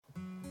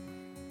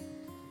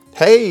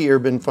Hey,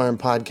 Urban Farm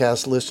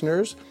Podcast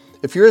listeners.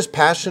 If you're as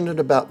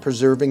passionate about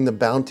preserving the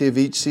bounty of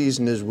each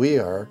season as we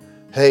are,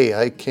 hey,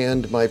 I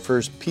canned my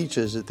first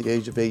peaches at the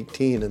age of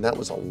 18, and that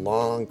was a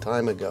long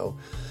time ago,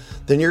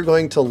 then you're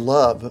going to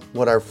love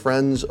what our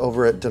friends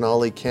over at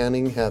Denali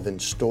Canning have in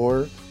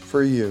store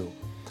for you.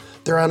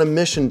 They're on a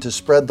mission to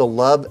spread the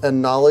love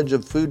and knowledge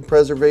of food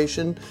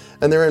preservation,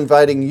 and they're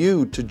inviting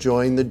you to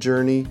join the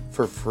journey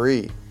for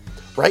free.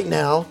 Right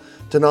now,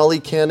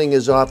 Denali Canning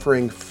is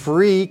offering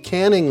free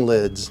canning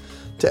lids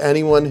to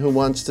anyone who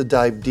wants to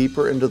dive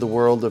deeper into the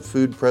world of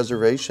food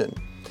preservation.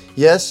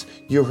 Yes,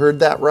 you heard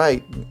that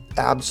right,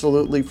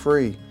 absolutely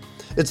free.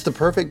 It's the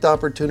perfect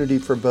opportunity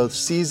for both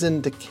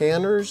seasoned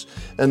canners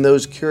and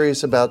those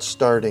curious about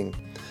starting.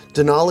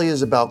 Denali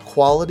is about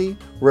quality,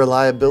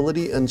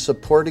 reliability, and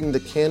supporting the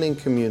canning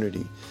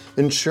community,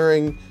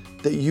 ensuring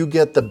that you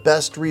get the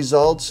best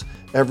results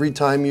every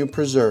time you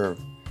preserve.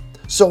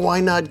 So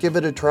why not give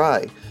it a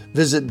try?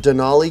 Visit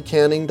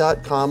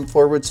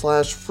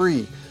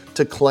denalicanning.com/free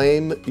to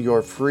claim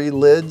your free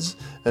lids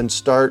and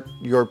start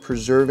your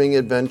preserving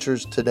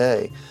adventures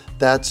today.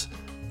 That's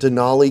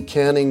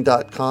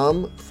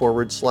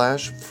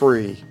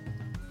denalicanning.com/free.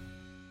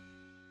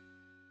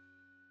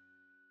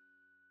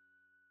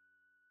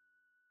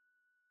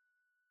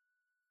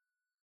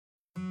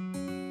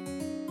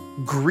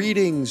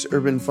 Greetings,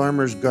 urban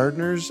farmers,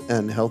 gardeners,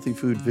 and healthy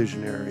food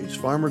visionaries.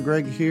 Farmer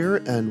Greg here,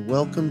 and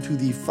welcome to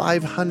the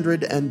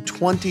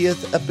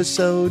 520th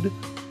episode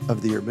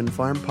of the Urban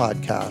Farm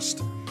Podcast,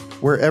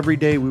 where every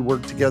day we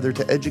work together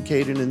to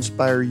educate and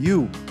inspire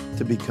you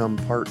to become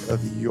part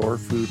of your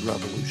food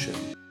revolution.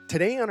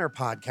 Today on our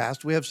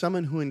podcast, we have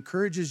someone who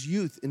encourages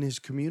youth in his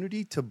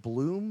community to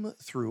bloom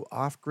through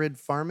off-grid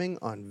farming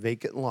on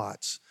vacant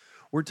lots.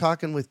 We're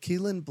talking with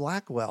Quilen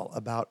Blackwell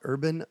about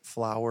urban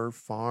flower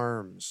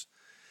farms.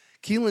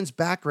 Quielen's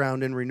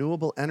background in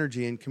renewable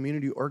energy and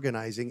community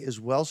organizing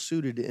is well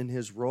suited in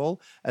his role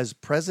as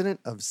president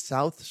of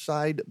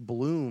Southside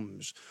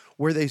Blooms,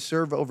 where they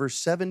serve over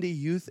 70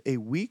 youth a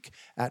week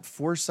at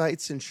 4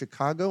 sites in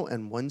Chicago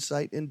and 1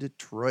 site in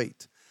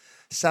Detroit.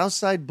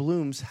 Southside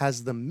Blooms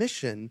has the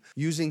mission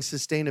using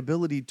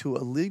sustainability to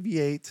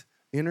alleviate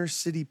inner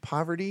city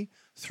poverty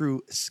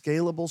through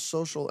scalable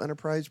social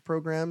enterprise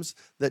programs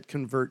that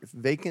convert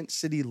vacant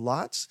city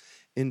lots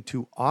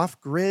into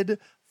off-grid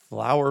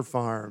flower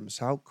farms.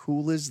 How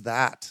cool is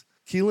that?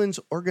 Quielen's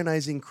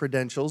organizing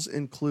credentials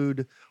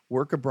include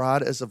work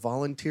abroad as a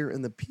volunteer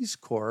in the Peace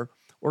Corps,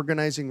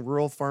 organizing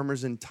rural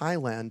farmers in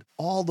Thailand,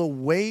 all the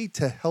way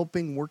to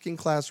helping working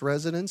class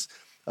residents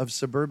of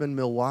suburban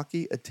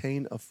Milwaukee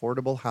attain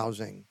affordable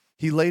housing.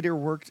 He later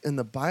worked in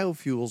the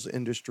biofuels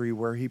industry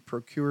where he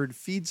procured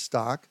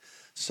feedstock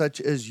such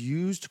as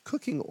used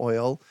cooking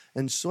oil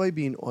and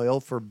soybean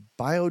oil for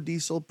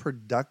biodiesel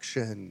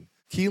production.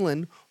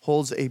 Quilen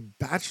holds a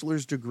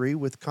bachelor's degree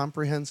with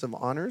comprehensive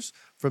honors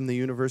from the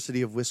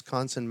University of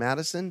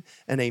Wisconsin-Madison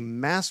and a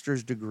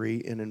master's degree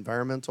in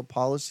environmental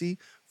policy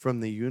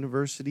from the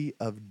University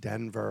of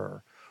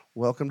Denver.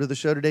 Welcome to the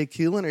show today,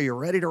 Quilen. Are you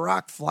ready to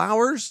rock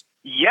flowers?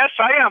 Yes,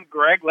 I am,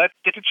 Greg. Let's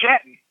get to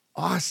chatting.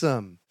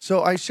 Awesome.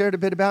 So I shared a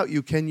bit about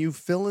you. Can you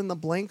fill in the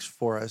blanks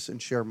for us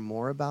and share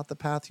more about the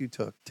path you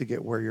took to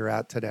get where you're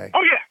at today?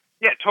 Oh, yeah.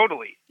 Yeah,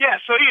 totally. Yeah,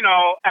 so,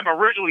 I'm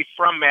originally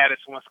from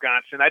Madison,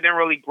 Wisconsin. I didn't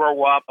really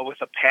grow up with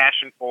a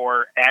passion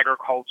for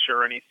agriculture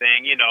or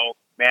anything.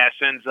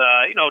 Madison's,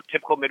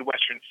 typical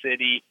Midwestern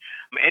city.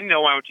 And, when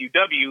I went to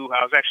UW,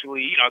 I was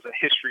actually, I was a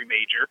history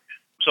major.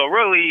 So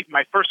really,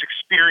 my first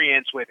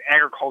experience with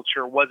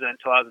agriculture wasn't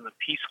until I was in the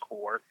Peace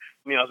Corps.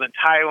 I was in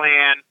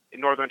Thailand, in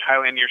northern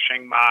Thailand near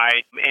Chiang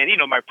Mai. And,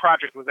 my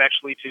project was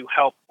actually to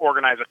help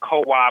organize a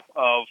co-op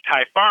of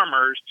Thai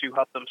farmers to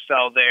help them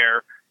sell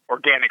their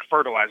organic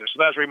fertilizer. So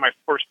that was really my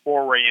first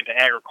foray into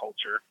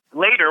agriculture.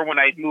 Later, when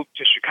I moved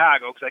to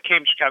Chicago, because I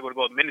came to Chicago to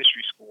go to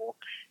ministry school,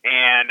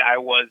 and I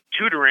was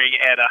tutoring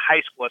at a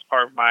high school as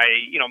part of my,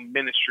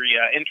 ministry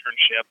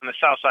internship in the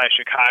south side of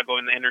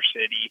Chicago in the inner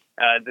city,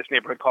 this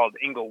neighborhood called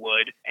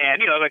Inglewood.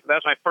 And, that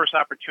was my first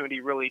opportunity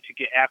really to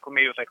get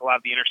acclimated with a lot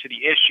of the inner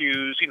city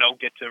issues,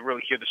 get to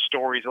really hear the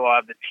stories of a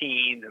lot of the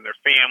teens and their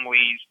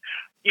families,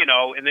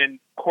 and then,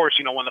 of course,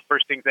 one of the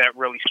first things that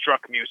really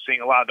struck me was seeing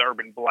a lot of the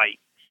urban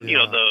blight.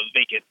 Yeah. The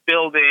vacant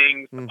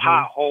buildings, the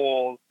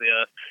potholes,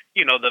 the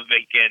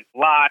vacant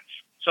lots.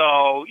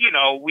 So,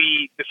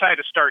 we decided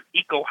to start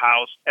Eco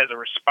House as a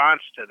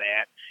response to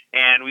that.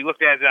 And we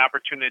looked at it as an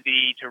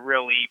opportunity to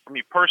really, for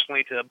me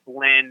personally, to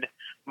blend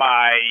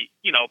my,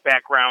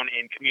 background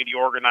in community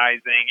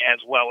organizing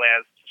as well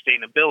as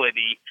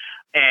sustainability.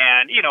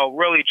 And,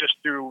 really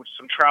just through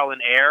some trial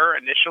and error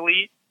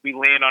initially, we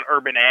land on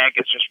urban ag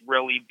as just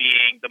really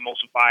being the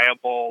most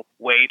viable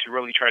way to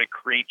really try to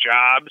create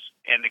jobs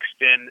and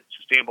extend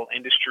sustainable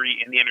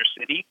industry in the inner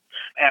city.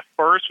 At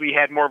first, we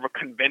had more of a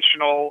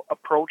conventional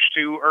approach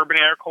to urban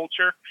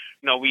agriculture.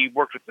 We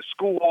worked with the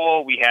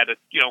school. We had a,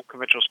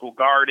 conventional school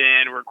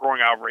garden. We're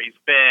growing out raised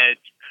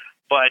beds.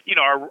 But,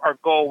 our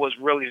goal was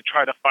really to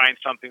try to find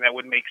something that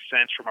would make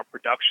sense from a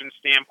production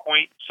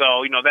standpoint.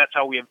 So, that's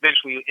how we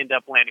eventually end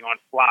up landing on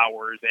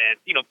flowers and,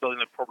 building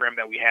the program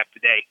that we have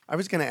today. I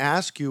was going to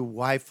ask you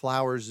why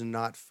flowers and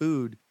not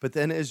food, but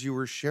then as you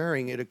were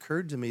sharing, it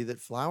occurred to me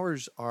that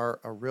flowers are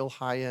a real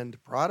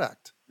high-end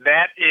product.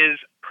 That is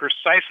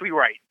precisely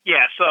right.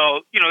 Yeah,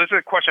 so, this is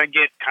a question I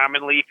get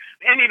commonly.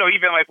 And,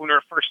 even like when we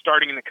were first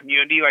starting in the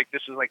community, like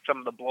this is like some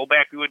of the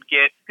blowback we would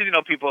get. Because,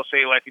 people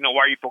say like,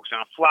 why are you focusing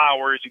on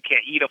flowers? You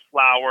can't eat a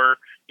flower.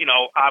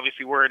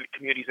 Obviously we're in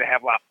communities that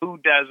have a lot of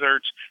food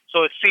deserts.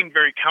 So it seemed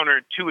very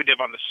counterintuitive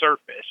on the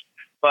surface.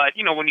 But,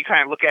 when you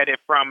kind of look at it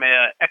from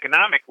an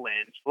economic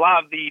lens, a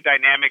lot of the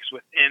dynamics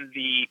within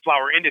the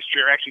flower industry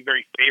are actually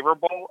very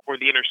favorable for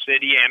the inner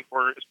city and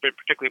for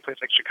particularly a place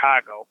like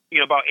Chicago.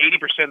 About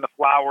 80% of the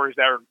flowers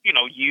that are,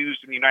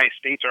 used in the United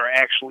States are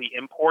actually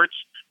imports,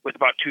 with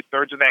about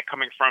 2/3 of that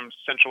coming from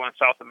Central and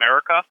South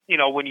America.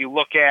 When you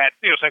look at,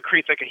 so it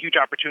creates like a huge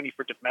opportunity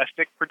for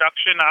domestic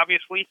production,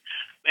 obviously.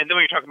 And then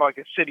when you're talking about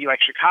like a city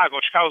like Chicago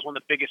is one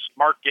of the biggest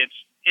markets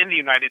in the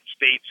United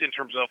States in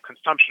terms of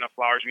consumption of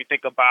flowers. When you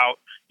think about,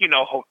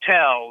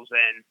 hotels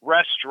and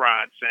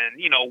restaurants and,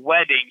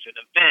 weddings and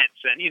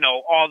events and,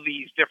 all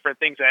these different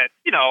things that,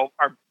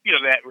 are,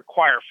 that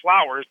require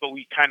flowers, but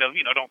we kind of,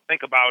 don't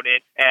think about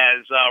it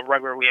as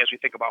regularly as we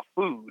think about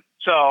food.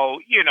 So,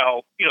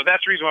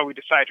 that's the reason why we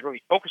decided to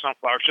really focus on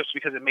flowers, just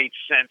because it made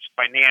sense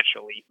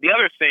financially. The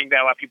other thing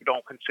that a lot of people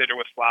don't consider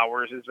with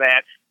flowers is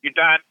that you're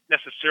not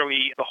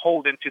necessarily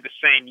beholden to the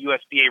same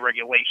USDA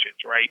regulations,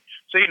 right?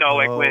 So, if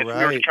we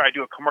were to try to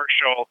do a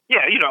commercial,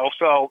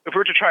 so if we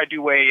were to try to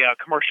do a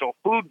commercial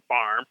food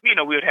farm, we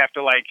would have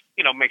to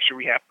make sure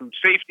we have food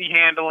safety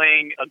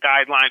handling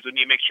guidelines. We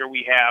need to make sure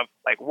we have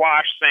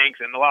wash sinks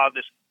and a lot of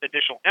this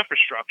additional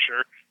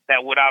infrastructure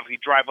that would obviously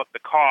drive up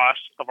the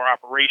cost of our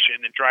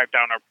operation and drive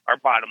down our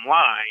bottom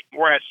line.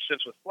 Whereas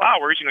since with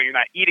flowers, you're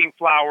not eating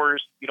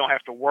flowers, you don't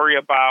have to worry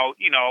about,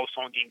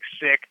 someone getting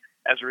sick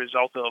as a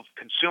result of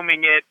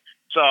consuming it.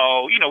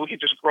 So, we can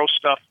just grow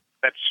stuff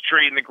that's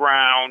straight in the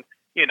ground.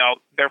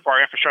 Therefore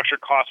our infrastructure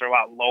costs are a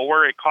lot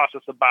lower. It costs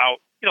us about,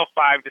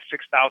 $5,000 to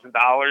 $6,000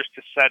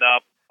 to set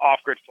up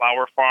off-grid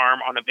flower farm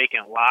on a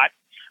vacant lot.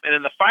 And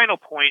then the final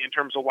point in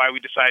terms of why we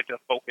decided to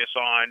focus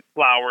on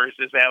flowers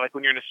is that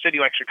when you're in a city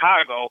like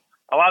Chicago,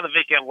 a lot of the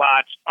vacant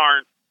lots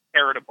aren't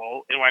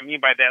heritable. And what I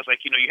mean by that is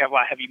you have a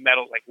lot of heavy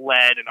metals like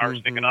lead and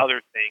arsenic and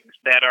other things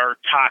that are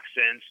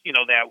toxins,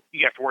 that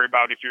you have to worry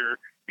about if you're,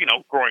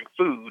 growing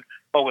food.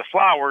 But with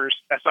flowers,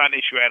 that's not an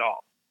issue at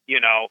all,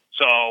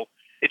 So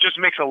it just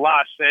makes a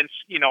lot of sense,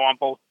 on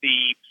both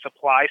the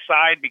supply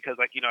side, because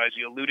as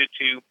you alluded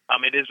to,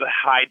 it is a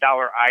high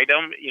dollar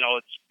item.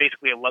 It's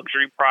basically a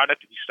luxury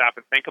product if you stop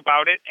and think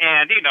about it.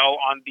 And,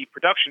 on the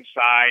production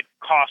side,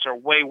 costs are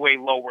way, way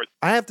lower.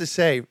 I have to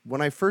say,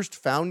 when I first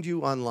found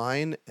you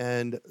online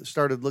and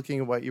started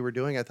looking at what you were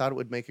doing, I thought it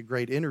would make a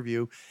great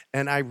interview.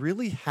 And I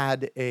really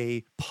had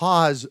a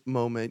pause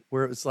moment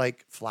where it was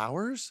like,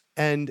 flowers?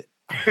 And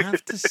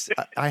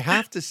I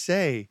have to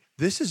say,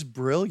 this is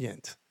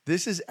brilliant.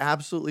 This is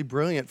absolutely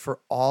brilliant for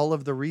all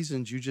of the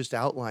reasons you just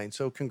outlined.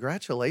 So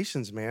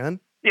congratulations, man.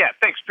 Yeah,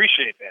 thanks.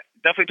 Appreciate that.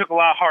 Definitely took a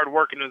lot of hard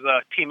work and it was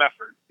a team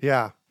effort.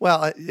 Yeah.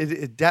 Well,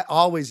 it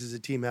always is a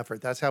team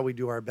effort. That's how we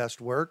do our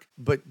best work.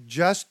 But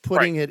just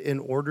putting it in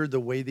order the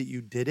way that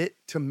you did it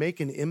to make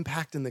an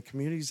impact in the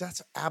communities,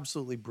 that's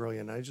absolutely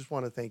brilliant. I just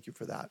want to thank you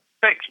for that.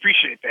 Thanks.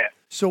 Appreciate that.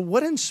 So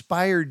what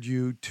inspired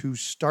you to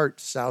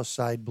start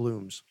Southside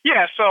Blooms?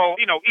 Yeah, so,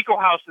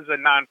 EcoHouse is a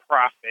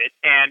nonprofit,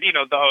 and,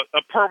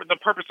 the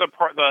purpose of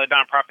the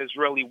nonprofit is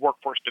really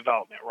workforce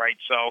development, right?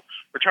 So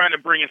we're trying to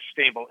bring in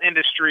sustainable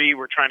industry.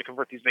 We're trying to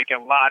convert these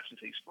vacant lots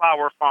into these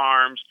flower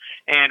farms,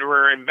 and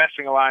we're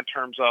investing a lot in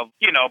terms of,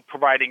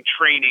 providing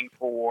training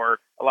for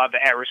a lot of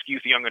the at-risk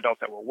youth and young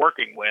adults that we're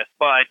working with.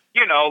 But,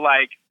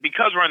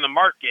 because we're in the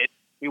market,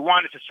 we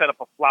wanted to set up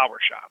a flower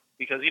shop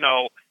because,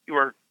 you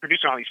were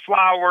producing all these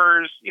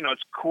flowers.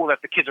 It's cool that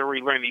the kids are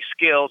really learning these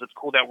skills. It's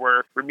cool that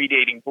we're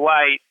remediating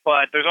blight.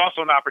 But there's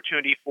also an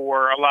opportunity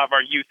for a lot of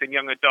our youth and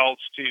young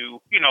adults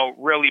to,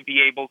 really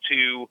be able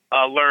to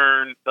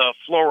learn the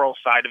floral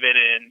side of it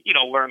and,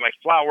 learn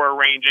flower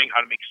arranging,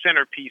 how to make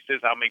centerpieces,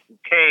 how to make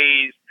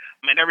bouquets,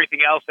 and everything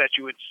else that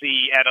you would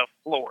see at a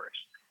florist.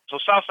 So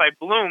Southside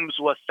Blooms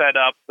was set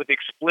up with the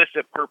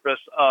explicit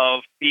purpose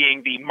of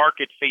being the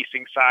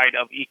market-facing side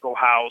of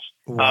EcoHouse,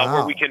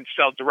 where we can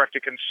sell direct to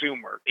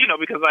consumer.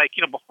 Because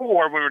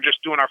before when we were just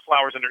doing our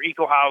flowers under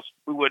EcoHouse,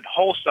 we would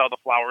wholesale the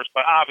flowers,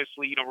 but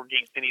obviously, we're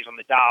getting pennies on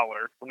the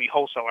dollar when we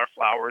wholesale our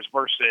flowers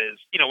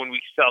versus, when we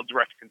sell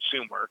direct to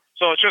consumer.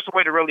 So it's just a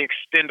way to really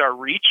extend our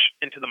reach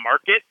into the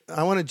market.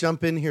 I want to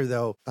jump in here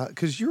though,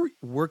 because you're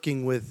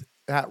working with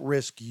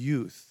at-risk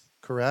youth,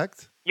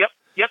 correct?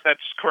 Yep,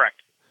 that's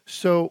correct.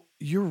 So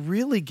you're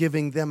really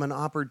giving them an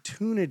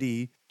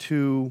opportunity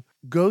to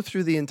go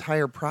through the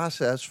entire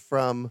process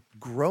from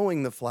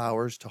growing the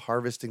flowers to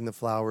harvesting the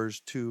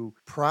flowers to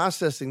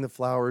processing the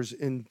flowers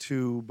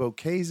into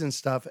bouquets and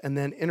stuff and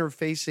then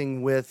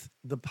interfacing with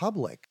the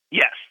public.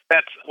 Yes,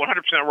 that's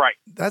 100% right.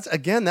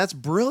 That's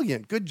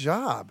brilliant. Good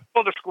job.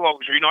 Full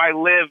disclosure, I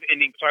live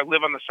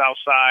on the South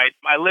Side.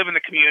 I live in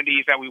the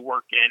communities that we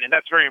work in, and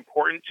that's very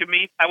important to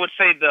me. I would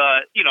say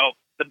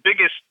the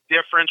biggest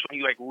difference when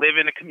you live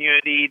in a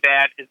community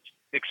that is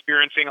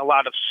experiencing a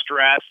lot of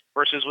stress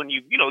versus when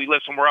you live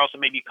somewhere else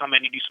and maybe you come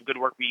in and do some good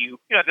work, but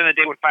at the end of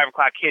the day when 5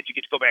 o'clock hits, you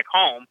get to go back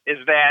home, is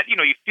that, you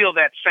feel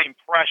that same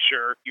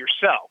pressure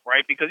yourself,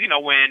 right? Because,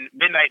 when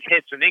midnight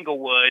hits in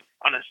Inglewood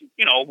on a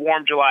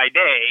warm July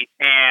day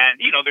and,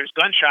 there's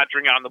gunshots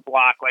ringing on the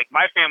block, like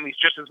my family's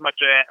just as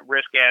much at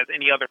risk as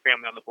any other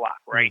family on the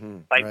block, right?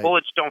 Mm-hmm, right.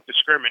 Bullets don't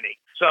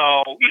discriminate.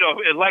 So,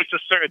 it lights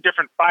a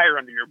different fire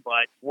under your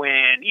butt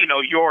when,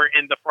 you're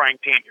in the frying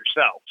pan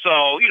yourself.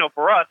 So,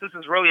 for us, this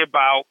is really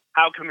about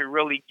how can we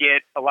really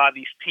get a lot of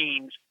these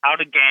teens out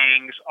of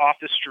gangs, off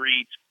the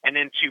streets, and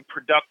into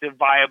productive,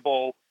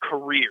 viable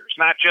careers,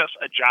 not just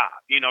a job,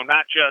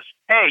 not just,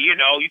 hey, you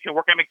can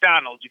work at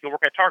McDonald's, you can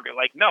work at Target.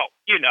 Like, no,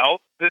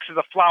 this is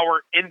a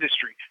flower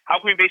industry. How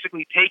can we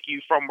basically take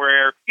you from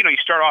where, you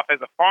start off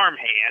as a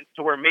farmhand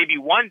to where maybe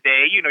one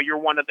day,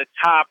 you're one of the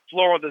top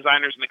floral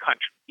designers in the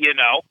country,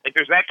 like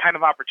there's that kind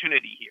of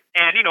opportunity here.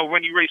 And,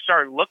 when you really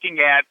start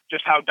looking at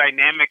just how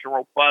dynamic and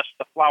robust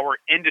the flower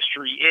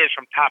industry is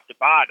from top to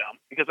bottom,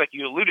 because like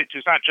you alluded to,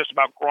 it's not just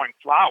about growing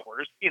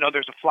flowers,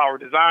 there's a flower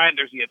design,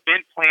 there's the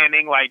event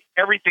planning, like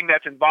everything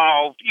that's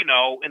involved,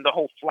 in the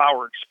whole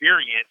flower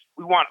experience,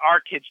 we want our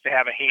kids to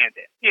have a hand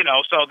in,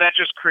 so that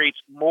just creates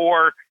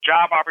more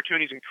job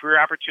opportunities and career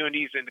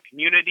opportunities in the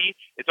community.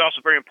 It's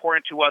also very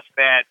important to us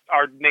that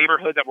our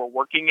neighborhood that we're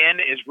working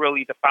in is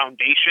really the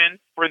foundation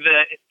for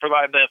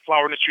the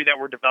flower industry that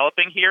we're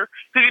developing here.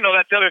 Because,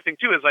 that's the other thing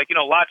too, is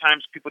a lot of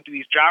times people do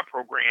these job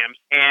programs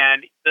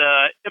and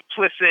the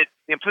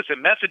implicit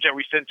message that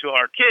we send to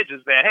our kids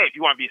is that, hey, if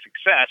you want to be a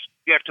success,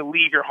 you have to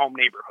leave your home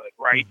neighborhood,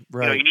 right?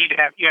 Right. You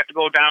have to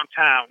go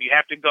downtown. You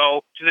have to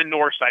go to the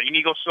north side. You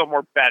need to go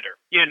somewhere better,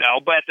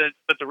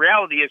 but the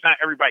reality is not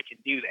everybody can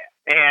do that.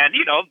 And,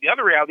 the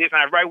other reality is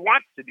not everybody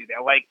wants to do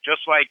that. Like,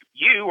 just like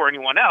you or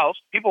anyone else,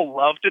 people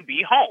love to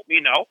be home,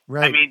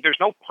 Right. I mean, there's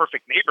no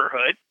perfect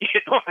neighborhood, you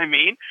know what I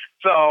mean?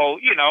 So,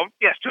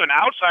 yes, to an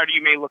outsider,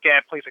 you may look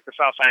at a place like the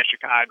South Side of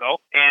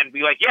Chicago and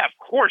be like, yeah, of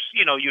course,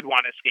 you'd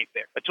want to escape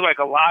there. But to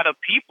a lot of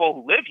people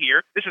who live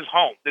here, this is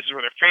home. This is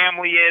where their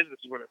family is.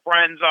 This is where their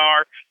friends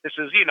are. This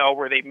is,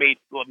 where they made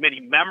many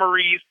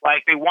memories.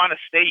 Like, they want to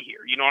stay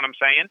here. You know what I'm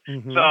saying?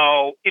 Mm-hmm.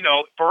 So,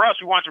 for us,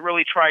 we want to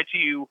really try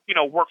to,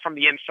 work from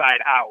the inside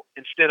out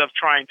instead of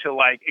trying to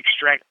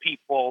extract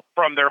people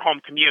from their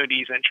home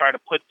communities and try to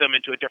put them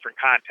into a different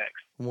context.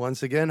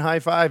 Once again, high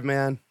five,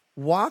 man.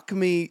 Walk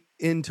me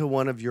into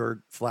one of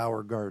your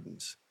flower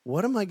gardens.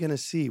 What am I going to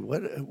see?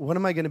 What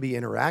am I going to be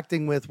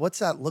interacting with? What's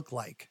that look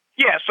like?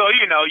 Yeah, so,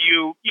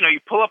 you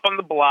pull up on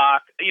the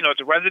block,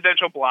 it's a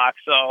residential block.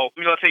 So,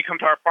 let's say you come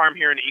to our farm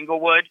here in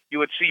Inglewood, you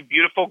would see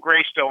beautiful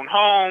gray stone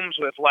homes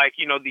with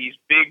these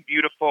big,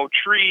 beautiful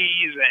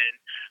trees. And,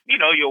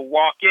 you'll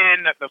walk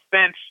in, the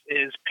fence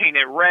is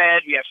painted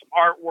red. We have some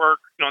artwork,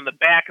 on the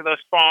back of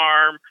this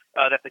farm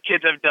that the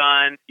kids have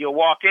done. You'll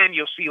walk in,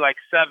 you'll see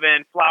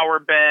 7 flower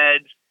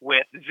beds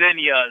with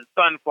zinnias,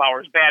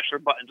 sunflowers, bachelor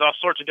buttons, all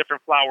sorts of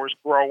different flowers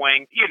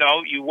growing.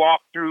 You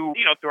walk through,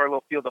 through our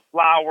little field of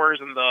flowers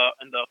in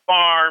the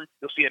farm.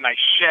 You'll see a nice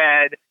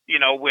shed,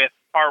 with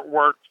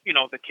artwork,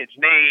 the kids'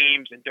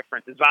 names and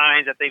different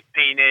designs that they've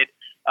painted.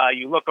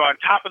 You look on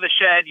top of the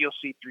shed, you'll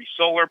see 3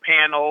 solar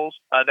panels.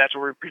 That's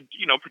where we,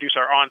 produce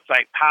our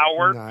on-site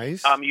power.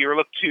 Nice. You'll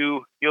look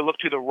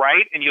to the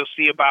right, and you'll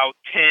see about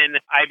 10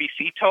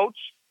 IBC totes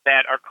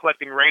that are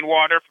collecting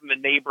rainwater from the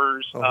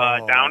neighbors'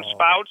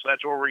 downspouts. So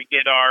that's where we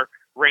get our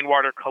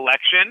rainwater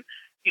collection.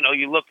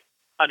 You look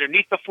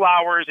underneath the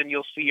flowers, and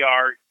you'll see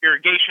our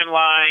irrigation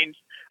lines,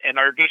 and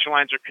our irrigation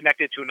lines are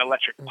connected to an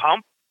electric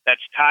pump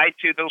that's tied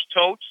to those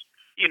totes.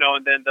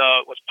 And then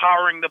what's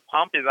powering the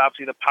pump is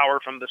obviously the power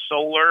from the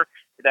solar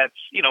that's,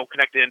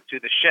 connected into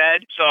the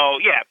shed. So,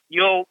 yeah,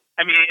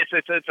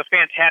 it's a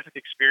fantastic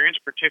experience,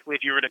 particularly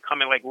if you were to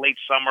come in late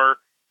summer,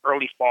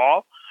 early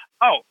fall.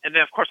 Oh, and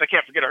then, of course, I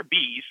can't forget our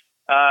bees.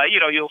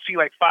 You'll see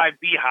 5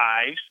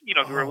 beehives,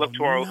 if you were to look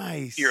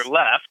to your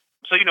left.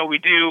 So, we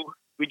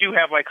do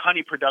have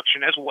honey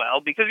production as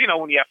well because,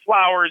 when you have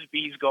flowers,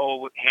 bees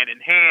go hand in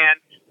hand.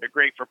 They're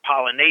great for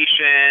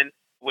pollination,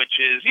 which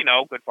is,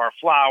 good for our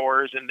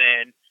flowers. And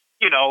then,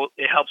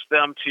 it helps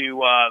them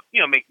to,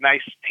 make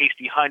nice,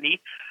 tasty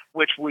honey,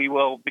 which we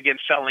will begin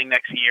selling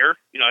next year.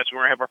 That's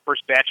when we have our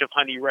first batch of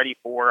honey ready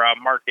for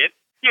market.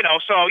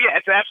 So, yeah,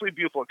 it's an absolutely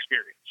beautiful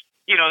experience.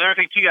 The other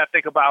thing, too, you got to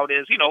think about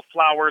is,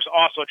 flowers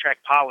also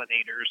attract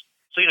pollinators.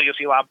 So, you'll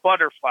see a lot of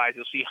butterflies.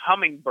 You'll see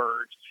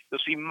hummingbirds.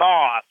 You'll see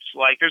moths.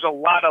 There's a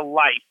lot of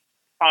life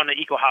on the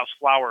Eco House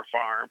flower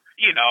farm,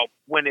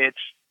 when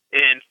it's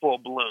in full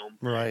bloom.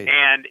 Right.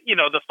 And,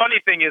 the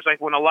funny thing is,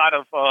 when a lot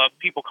of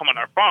people come on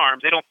our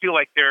farms, they don't feel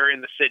like they're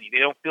in the city. They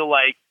don't feel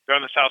like they're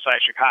on the south side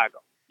of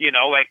Chicago.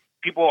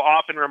 People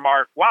often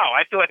remark, wow,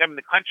 I feel like I'm in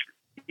the country.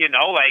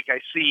 I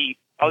see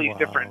all these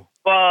different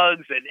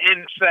bugs and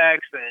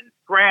insects and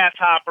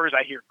grasshoppers.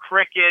 I hear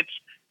crickets.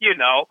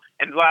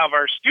 and a lot of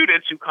our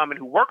students who come and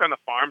who work on the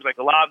farms, like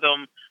a lot of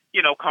them,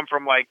 come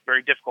from like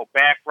very difficult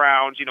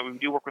backgrounds. We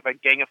do work with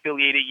like gang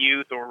affiliated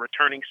youth or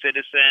returning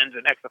citizens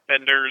and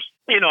ex-offenders,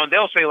 and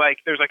they'll say like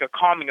there's like a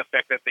calming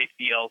effect that they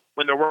feel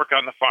when they're working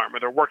on the farm or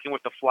they're working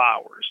with the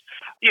flowers.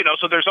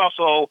 So there's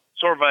also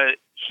sort of a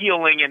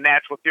healing and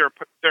natural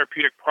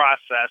therapeutic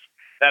process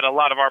that a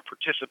lot of our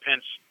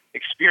participants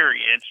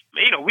experience.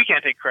 We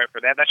can't take credit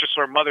for that. That's just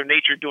sort of Mother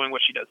Nature doing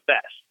what she does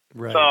best.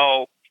 Right.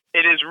 So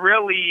it is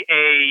really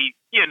a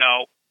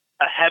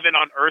heaven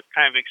on earth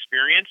kind of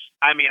experience.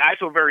 I mean, I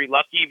feel very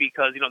lucky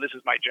because, this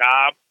is my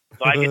job.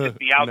 So I get to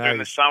be out there in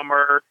the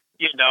summer.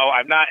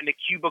 I'm not in a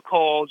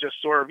cubicle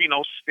just sort of,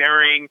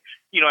 staring,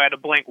 at a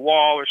blank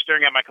wall or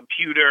staring at my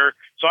computer.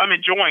 So I'm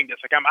enjoying this.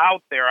 Like I'm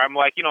out there. I'm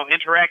like,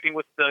 interacting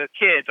with the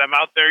kids. I'm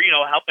out there,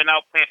 helping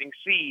out planting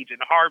seeds and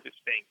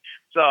harvesting.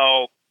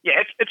 So yeah,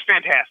 it's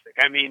fantastic.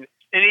 I mean,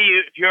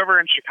 if you're ever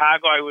in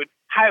Chicago, I would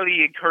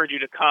highly encourage you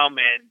to come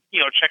and,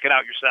 check it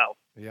out yourself.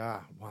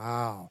 Yeah.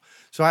 Wow.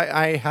 So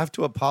I have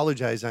to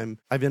apologize.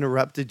 I've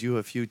interrupted you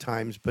a few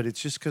times, but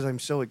it's just because I'm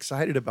so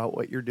excited about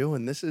what you're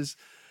doing. This is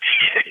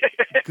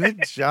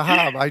good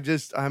job.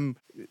 I'm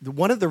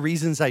one of the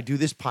reasons I do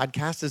this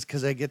podcast is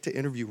because I get to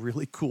interview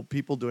really cool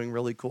people doing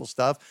really cool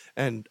stuff.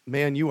 And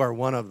man, you are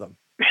one of them.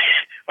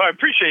 Well, I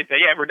appreciate that.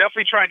 Yeah, we're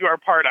definitely trying to do our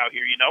part out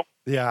here,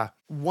 Yeah.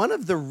 One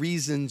of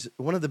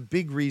the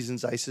big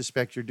reasons I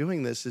suspect you're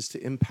doing this is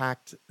to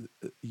impact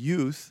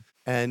youth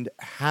and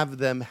have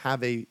them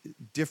have a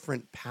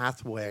different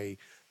pathway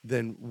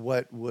than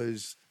what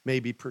was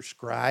maybe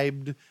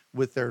prescribed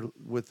with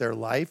their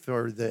life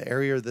or the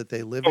area that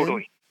they live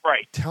in.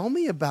 Right. Tell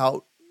me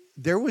about,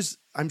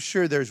 I'm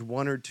sure there's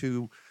one or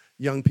two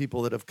young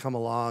people that have come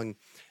along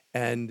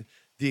and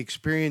the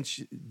experience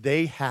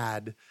they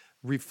had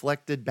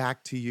reflected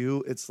back to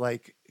you. It's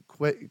like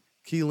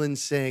Quilen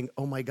saying,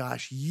 oh my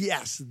gosh,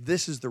 yes,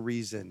 this is the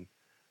reason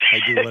I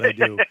do what I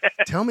do.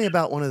 Tell me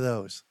about one of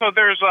those. So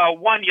there's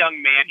one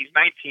young man, he's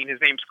 19, his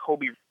name's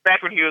Kobe.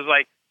 Back when he was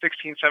like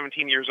 16,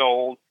 17 years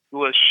old,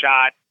 who was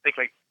shot, I think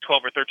like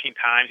 12 or 13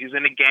 times. He was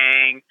in a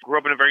gang, grew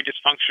up in a very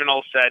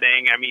dysfunctional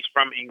setting. I mean, he's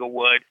from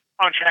Inglewood,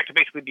 on track to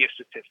basically be a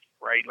statistic,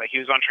 right? Like he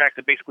was on track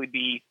to basically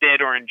be dead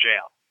or in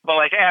jail. But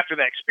like after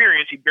that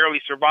experience, he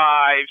barely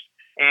survives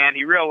and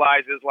he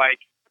realizes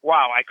like,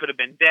 wow, I could have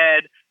been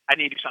dead. I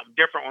need to do something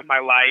different with my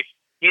life.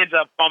 He ends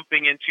up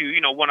bumping into,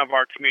 one of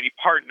our community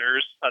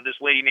partners, this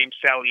lady named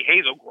Sally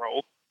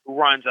Hazelgrove, who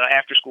runs an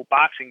after-school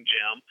boxing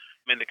gym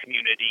in the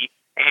community.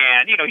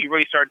 And, he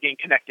really started getting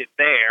connected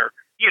there,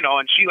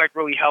 and she like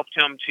really helped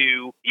him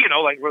to,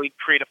 like really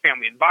create a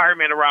family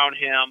environment around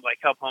him, like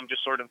help him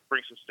just sort of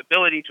bring some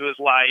stability to his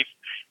life.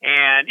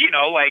 And,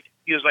 like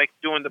he was like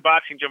doing the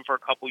boxing gym for a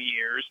couple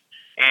years.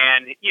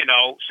 And,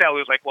 Sally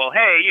was like, well,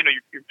 hey,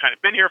 you've kind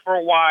of been here for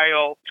a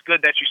while. It's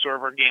good that you sort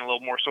of are getting a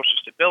little more social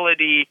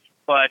stability,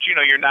 but,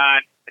 you're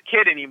not a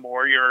kid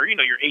anymore. You're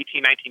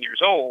 18, 19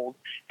 years old.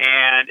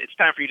 And it's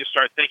time for you to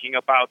start thinking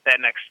about that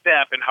next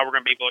step and how we're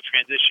going to be able to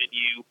transition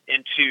you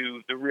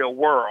into the real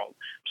world.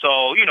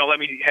 So, let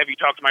me have you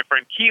talk to my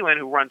friend Quilen,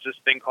 who runs this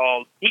thing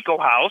called Eco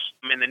House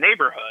in the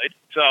neighborhood.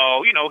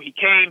 So, he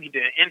came, he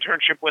did an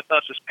internship with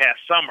us this past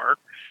summer,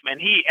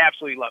 and he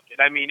absolutely loved it.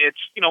 I mean, it's,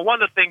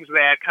 one of the things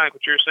that kind of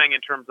what you're saying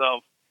in terms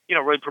of,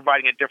 really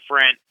providing a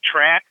different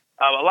track.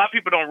 A lot of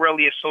people don't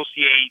really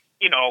associate,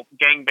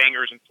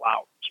 gangbangers and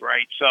flowers,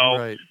 right? So,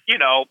 right.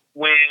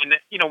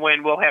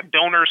 When we'll have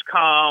donors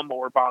come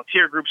or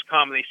volunteer groups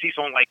come and they see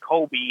someone like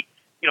Kobe,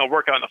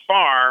 working on the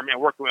farm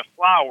and working with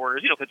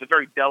flowers, because it's a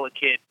very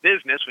delicate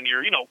business when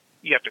you're,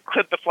 you have to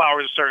clip the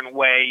flowers a certain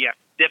way, you have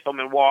to dip them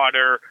in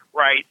water,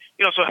 right?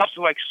 So it helps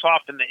to like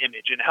soften the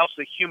image and it helps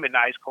to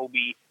humanize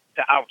Kobe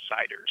to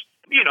outsiders,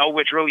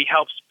 which really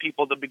helps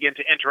people to begin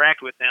to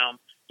interact with him,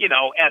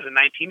 as a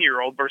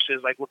 19-year-old versus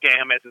like looking at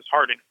him as this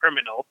hardened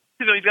criminal.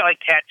 He's got like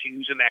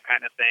tattoos and that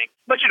kind of thing.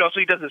 But, so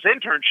he does this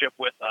internship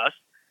with us.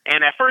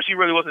 And at first he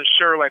really wasn't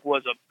sure like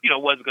what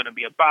it's going to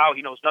be about.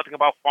 He knows nothing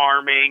about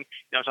farming,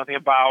 he knows nothing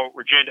about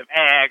regenerative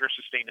ag or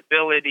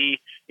sustainability.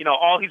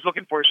 All he's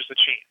looking for is just a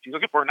chance. He's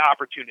looking for an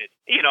opportunity,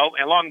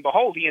 and long and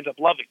behold, he ends up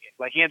loving it.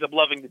 Like he ends up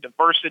loving the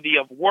diversity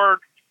of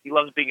work. He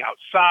loves being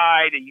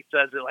outside, and he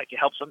says that like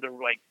it helps him to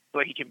like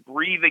he can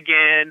breathe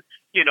again,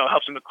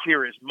 helps him to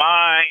clear his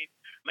mind.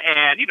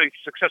 And, he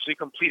successfully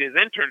completed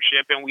his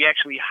internship, and we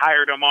actually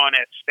hired him on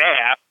as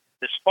staff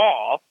this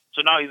fall.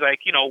 So now he's like,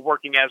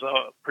 working as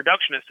a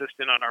production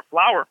assistant on our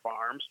flower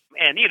farms.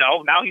 And,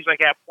 now he's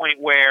like at a point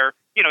where,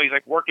 he's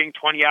like working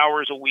 20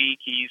 hours a week.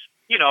 He's,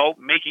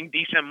 making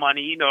decent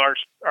money. Our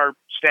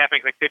staff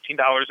makes like $15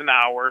 an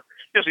hour.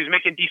 So he's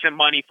making decent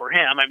money for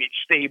him. I mean,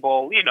 it's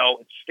stable, it's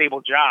a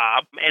stable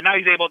job. And now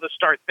he's able to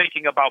start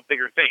thinking about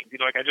bigger things.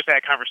 Like I just had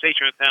a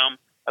conversation with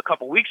him a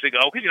couple weeks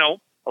ago because,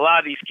 a lot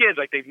of these kids,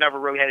 like they've never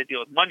really had to deal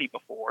with money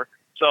before.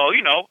 So,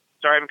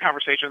 started having a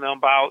conversation with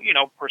them about,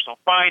 personal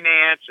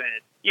finance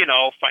and,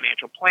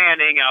 financial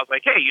planning. And I was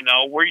like, hey,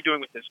 what are you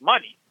doing with this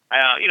money?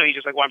 He's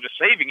just like, well, I'm just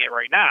saving it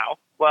right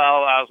now.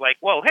 Well, I was like,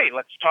 well, hey,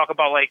 let's talk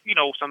about like,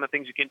 some of the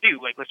things you can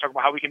do. Like, let's talk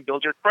about how we can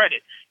build your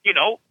credit.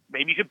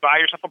 Maybe you could buy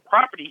yourself a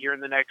property here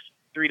in the next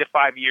 3 to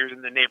 5 years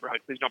in the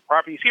neighborhood. Because,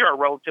 properties here are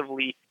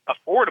relatively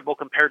affordable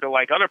compared to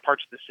like other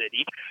parts of the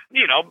city.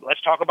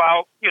 Let's talk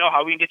about,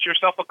 how we can get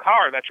yourself a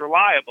car that's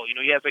reliable.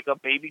 He has like a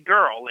baby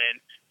girl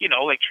and,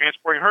 like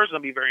transporting her is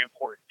going to be very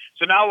important.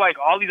 So now like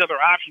all these other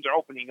options are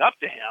opening up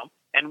to him.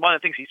 And one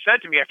of the things he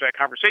said to me after that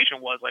conversation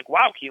was like,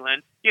 wow,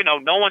 Quilen,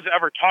 no one's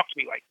ever talked to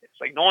me like this.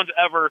 Like no one's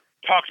ever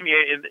talked to me,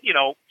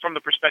 from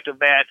the perspective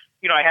that,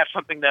 I have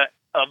something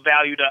of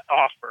value to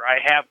offer. I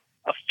have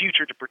a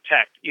future to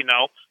protect.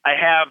 I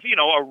have,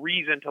 a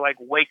reason to like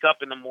wake up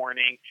in the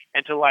morning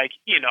and to like,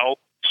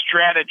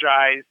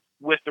 strategize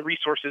with the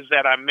resources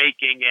that I'm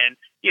making and,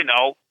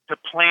 to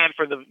plan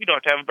for to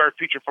have a better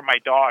future for my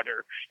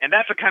daughter. And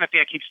that's the kind of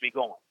thing that keeps me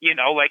going,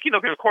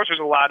 of course there's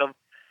a lot of,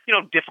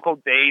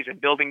 difficult days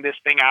and building this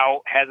thing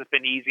out hasn't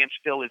been easy and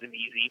still isn't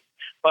easy.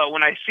 But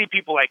when I see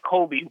people like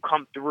Kobe who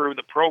come through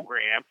the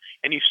program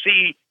and you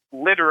see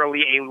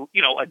literally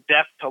a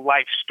death to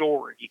life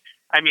story,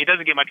 I mean, it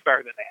doesn't get much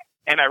better than that.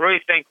 And I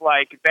really think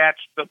like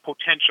that's the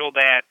potential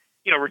that,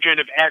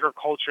 regenerative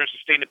agriculture and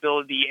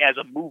sustainability as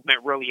a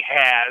movement really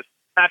has,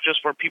 not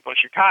just for people in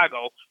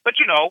Chicago, but,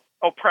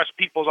 oppressed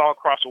peoples all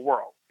across the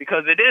world,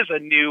 because it is a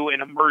new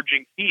and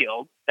emerging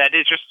field that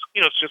is just,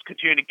 it's just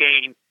continuing to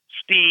gain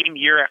steam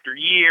year after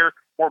year.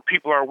 More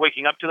people are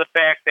waking up to the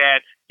fact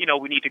that,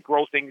 we need to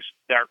grow things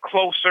that are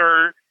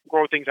closer,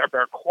 grow things that are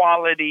better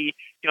quality,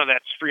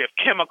 that's free of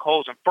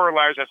chemicals and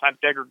fertilizers, that's not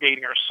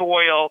degrading our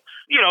soil,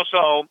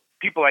 so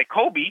people like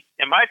Kobe,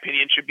 in my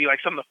opinion, should be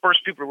like some of the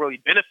first people to really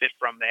benefit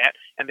from that.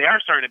 And they are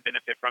starting to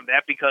benefit from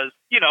that because,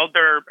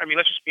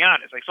 let's just be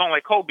honest, like someone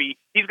like Kobe,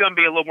 he's going to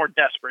be a little more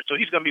desperate. So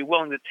he's going to be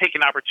willing to take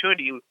an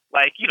opportunity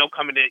like,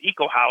 come into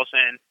Eco House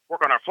and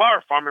work on our flower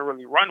farm and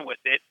really run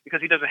with it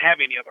because he doesn't have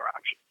any other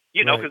option.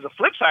 Because the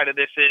flip side of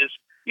this is,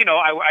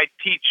 I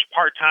teach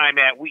part-time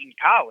at Wheaton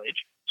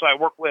College. So I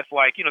work with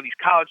like,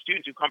 these college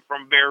students who come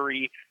from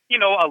very,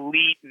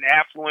 elite and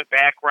affluent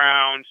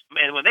backgrounds.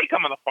 And when they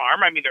come on the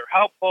farm, they're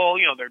helpful,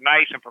 they're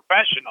nice and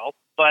professional,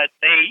 but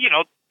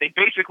they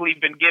basically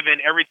been given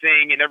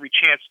everything and every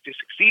chance to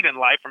succeed in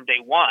life from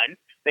day one.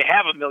 They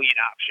have a million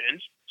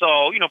options.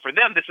 So, for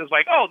them, this is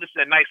like, oh, this is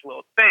a nice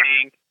little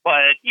thing,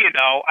 but,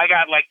 I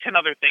got like 10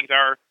 other things that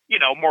are,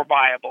 more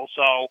viable.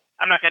 So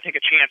I'm not going to take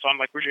a chance on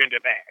like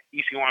regenerative ag.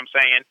 You see what I'm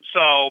saying?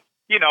 So,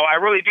 I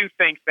really do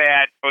think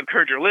that I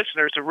encourage your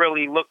listeners to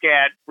really look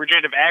at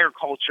regenerative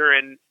agriculture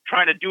and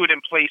trying to do it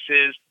in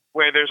places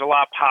where there's a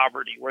lot of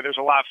poverty, where there's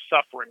a lot of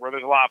suffering, where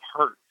there's a lot of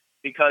hurt.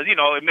 Because, it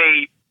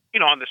may,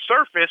 on the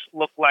surface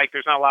look like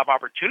there's not a lot of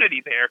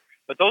opportunity there,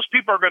 but those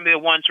people are going to be the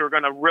ones who are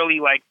going to really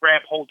like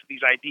grab hold of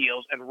these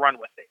ideals and run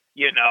with it,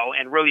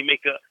 and really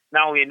make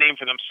not only a name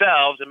for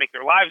themselves and make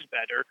their lives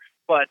better,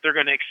 but they're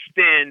going to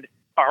extend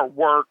our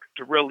work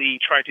to really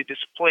try to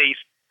displace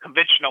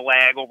conventional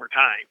ag over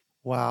time.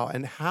 Wow.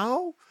 And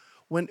how,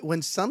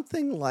 when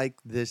something like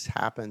this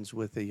happens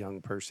with a young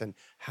person,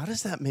 how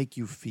does that make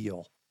you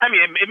feel?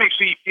 It makes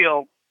me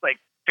feel like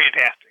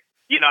fantastic.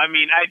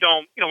 I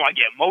don't, want to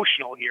get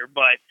emotional here,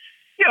 but,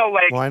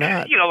 why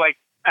not?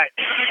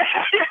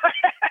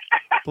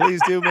 Please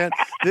do, man.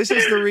 This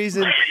is the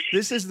reason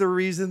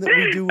that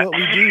we do what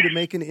we do, to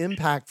make an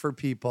impact for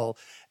people.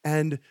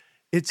 And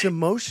it's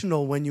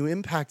emotional when you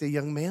impact a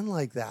young man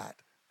like that.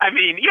 The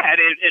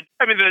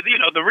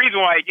reason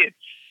why it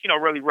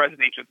really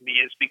resonates with me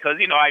is because,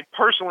 I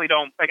personally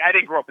don't, like, I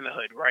didn't grow up in the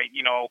hood, right?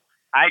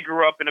 I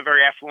grew up in a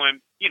very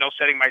affluent,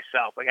 setting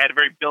myself. Like, I had a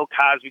very Bill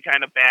Cosby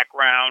kind of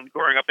background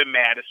growing up in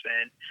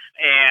Madison.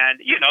 And,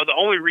 the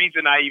only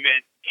reason I even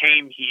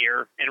came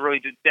here and really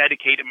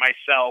dedicated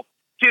myself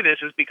to this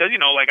is because,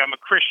 I'm a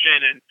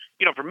Christian and,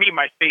 for me,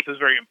 my faith was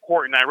very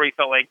important. I really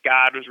felt like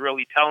God was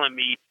really telling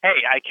me,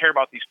 hey, I care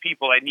about these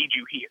people. I need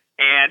you here.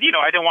 And,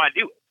 I didn't want to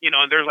do it,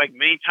 and there's like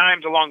many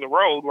times along the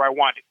road where I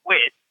wanted to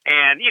quit.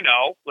 And,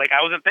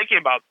 I wasn't thinking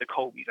about the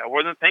Kobe's. I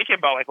wasn't thinking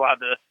about like a lot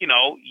of the,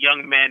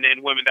 young men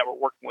and women that we're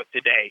working with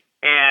today.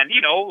 And,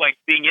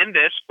 being in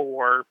this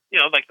for,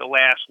 the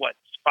last,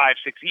 5-6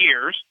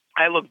 years,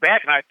 I look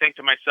back and I think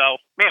to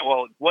myself, man,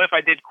 well, what if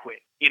I did quit?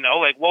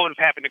 What would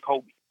have happened to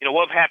Kobe? What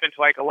would have happened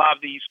to like a lot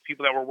of these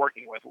people that we're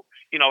working with?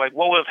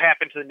 What would have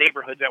happened to the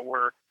neighborhoods that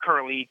we're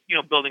currently,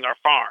 building our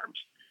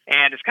farms?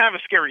 And it's kind of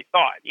a scary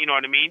thought, you know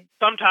what I mean?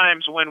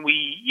 Sometimes when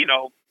we,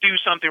 do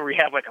something where we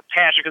have like a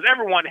passion, because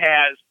everyone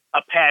has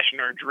a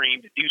passion or a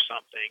dream to do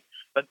something.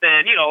 But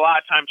then, a lot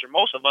of times for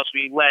most of us,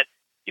 we let,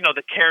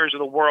 the cares of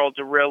the world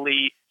to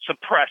really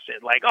suppress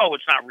it. Like, oh,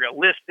 it's not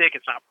realistic.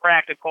 It's not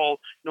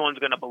practical. No one's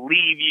going to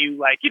believe you.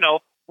 Like,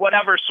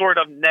 whatever sort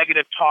of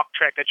negative talk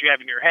track that you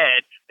have in your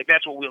head, like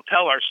that's what we'll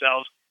tell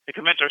ourselves to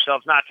convince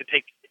ourselves not to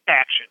take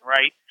action,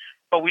 right?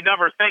 But we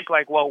never think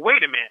like, well,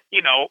 wait a minute,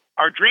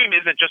 our dream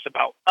isn't just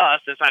about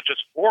us. It's not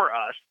just for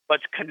us, but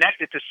it's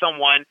connected to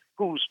someone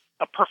who's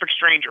a perfect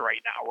stranger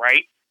right now,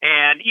 right?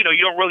 And, you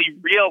don't really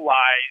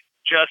realize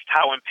just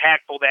how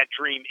impactful that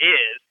dream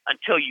is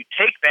until you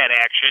take that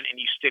action and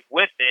you stick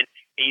with it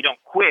and you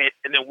don't quit.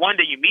 And then one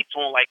day you meet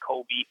someone like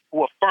Kobe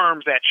who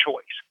affirms that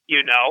choice,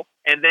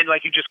 and then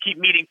like you just keep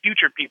meeting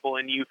future people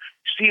and you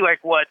see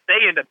like what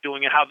they end up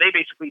doing and how they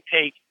basically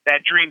take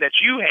that dream that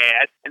you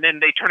had and then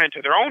they turn it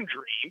into their own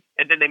dream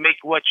and then they make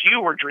what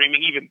you were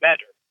dreaming even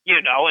better,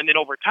 and then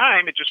over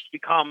time it just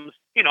becomes,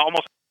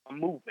 almost a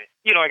movement.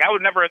 Like I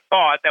would never have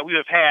thought that we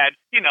would have had,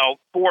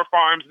 4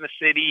 farms in the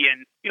city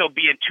and,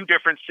 be in 2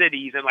 different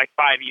cities in like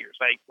 5 years.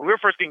 Like when we were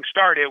first getting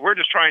started, we're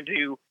just trying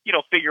to,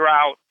 figure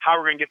out how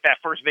we're going to get that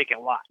first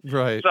vacant lot.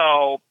 Right.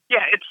 So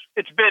yeah,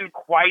 it's been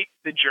quite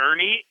the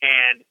journey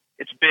and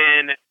it's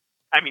been,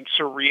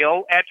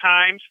 surreal at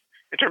times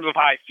in terms of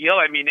how I feel.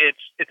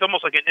 It's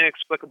almost like an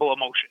inexplicable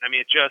emotion.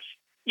 It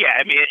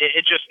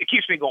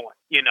keeps me going,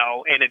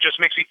 and it just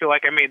makes me feel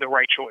like I made the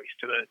right choice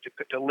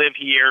to live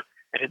here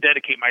and to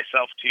dedicate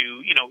myself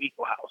to,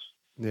 Equal House.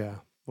 Yeah.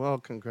 Well,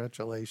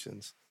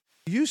 congratulations.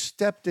 You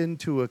stepped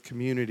into a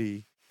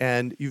community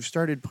and you've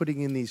started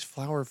putting in these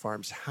flower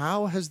farms.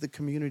 How has the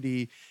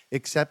community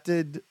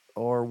accepted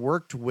or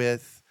worked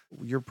with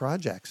your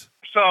projects?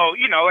 So,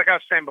 like I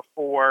was saying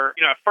before,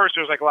 at first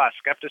there was like a lot of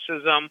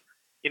skepticism,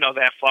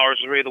 that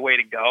flowers was really the way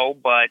to go.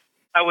 But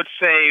I would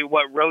say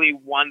what really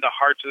won the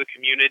hearts of the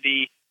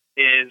community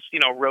is,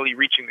 really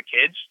reaching the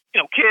kids.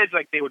 Kids,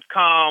 like they would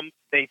come,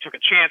 they took a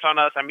chance on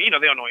us. They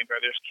don't know any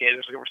better. There's kids,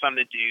 there's looking for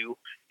something to do.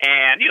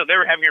 And, they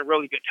were having a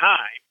really good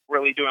time,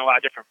 really doing a lot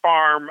of different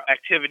farm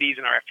activities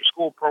in our after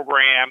school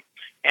program.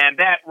 And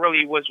that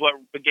really was what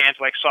began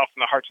to like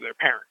soften the hearts of their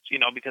parents,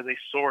 because they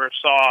sort of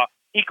saw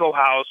Eco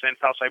House and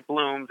Southside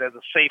Blooms as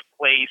a safe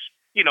place,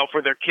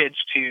 for their kids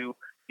to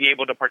be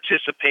able to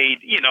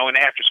participate, in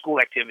after school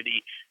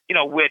activity,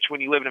 which when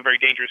you live in a very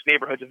dangerous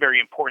neighborhood is a very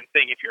important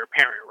thing if you're a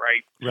parent,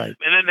 right? Right.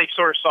 And then they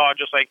sort of saw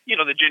just like,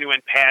 the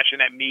genuine passion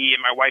that me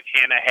and my wife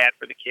Hannah had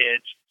for the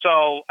kids.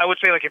 So I would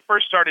say like it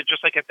first started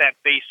just like at that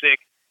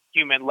basic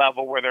human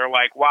level where they're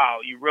like, wow,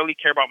 you really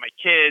care about my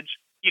kids.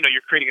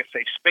 You're creating a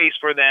safe space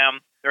for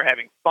them. They're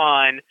having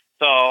fun.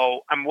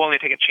 So I'm willing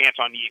to take a chance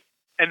on you.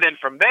 And then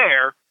from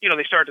there,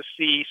 they started to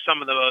see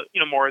some of the,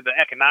 more of the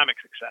economic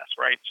success,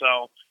 right?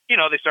 So,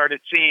 they started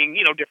seeing,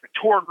 different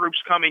tour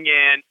groups coming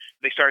in.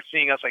 They started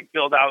seeing us like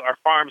build out our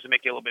farms and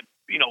make it a little bit,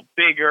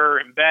 bigger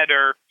and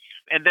better.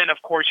 And then,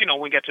 of course,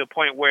 we get to a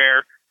point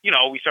where,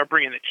 we start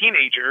bringing the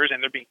teenagers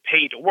and they're being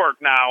paid to work.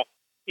 Now,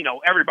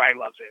 everybody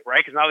loves it,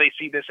 right? Because now they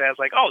see this as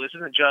like, oh, this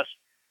isn't just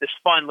this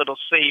fun little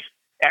safe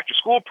after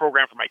school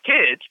program for my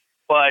kids,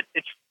 but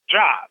it's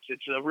jobs.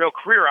 It's a real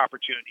career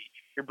opportunity.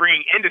 You're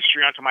bringing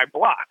industry onto my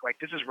block. Like,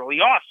 this is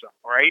really awesome,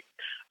 right?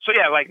 So,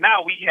 yeah, like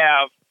now we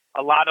have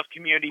a lot of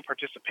community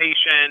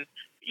participation.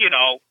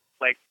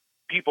 Like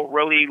people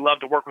really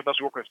love to work with us.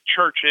 We work with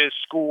churches,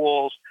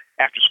 schools,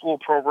 after-school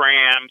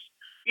programs.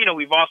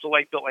 We've also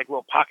like built like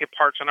little pocket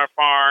parks on our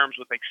farms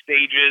with like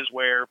stages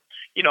where,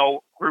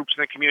 groups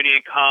in the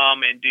community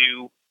come and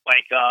do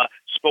like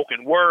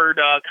spoken word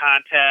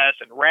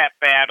contests and rap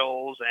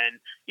battles and,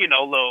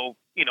 little,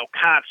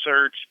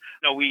 concerts.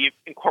 We've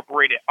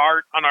incorporated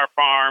art on our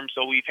farm.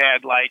 So we've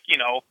had like,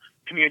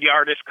 community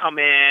artists come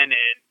in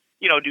and,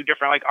 do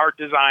different like art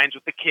designs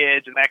with the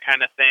kids and that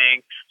kind of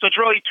thing. So it's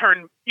really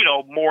turned,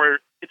 more,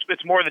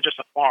 it's more than just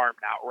a farm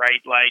now,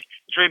 right? Like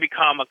it's really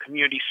become a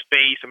community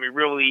space and we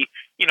really,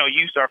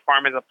 used our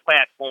farm as a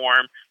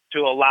platform to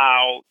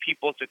allow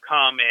people to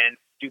come and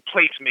do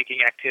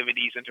placemaking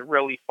activities and to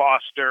really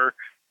foster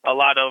a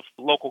lot of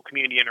local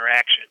community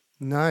interaction.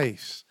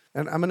 Nice.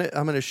 And I'm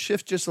gonna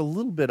shift just a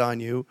little bit on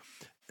you,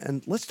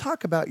 and let's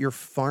talk about your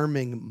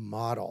farming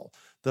model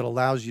that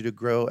allows you to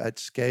grow at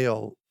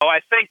scale. Oh,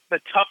 I think the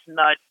tough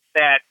nut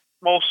that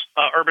most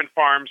urban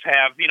farms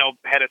have,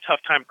 had a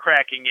tough time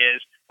cracking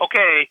is,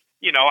 okay,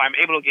 I'm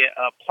able to get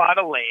a plot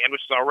of land,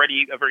 which is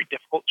already a very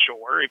difficult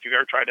chore. If you've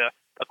ever tried to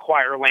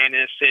acquire land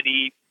in a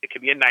city, it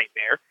can be a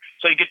nightmare.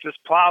 So you get this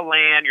plot of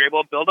land, you're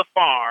able to build a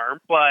farm,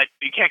 but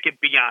you can't get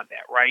beyond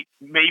that, right?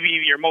 Maybe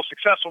your most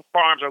successful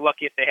farms are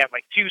lucky if they have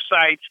like 2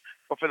 sites,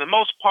 but for the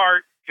most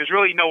part, there's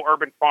really no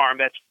urban farm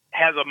that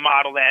has a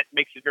model that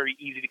makes it very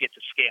easy to get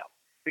to scale.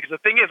 Because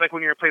the thing is, like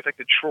when you're in a place like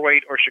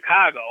Detroit or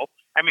Chicago,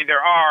 there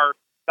are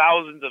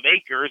thousands of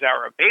acres that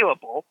are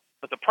available,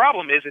 but the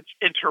problem is it's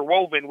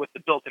interwoven with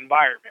the built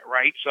environment,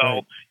 right?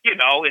 So,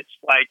 it's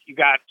like you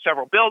got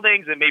several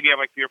buildings and maybe you have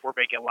like 3 or 4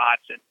 vacant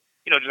lots and,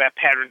 just that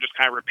pattern just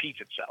kind of repeats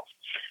itself.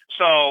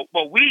 So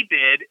what we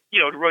did,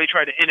 to really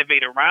try to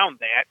innovate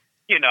around that,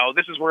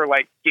 this is where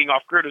like getting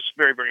off grid is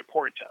very, very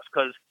important to us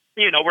because,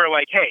 we're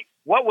like, hey,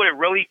 what would it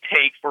really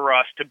take for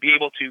us to be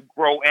able to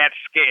grow at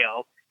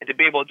scale and to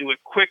be able to do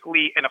it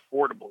quickly and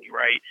affordably,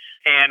 right?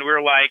 And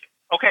we're like,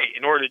 okay,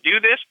 in order to do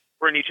this,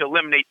 we're going to need to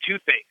eliminate 2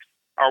 things,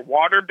 our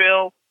water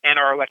bill and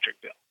our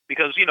electric bill.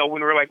 Because, when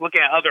we were like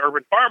looking at other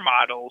urban farm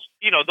models,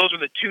 those are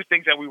the 2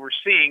 things that we were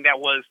seeing that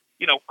was,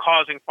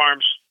 causing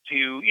farms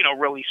to,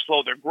 really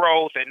slow their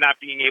growth and not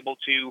being able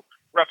to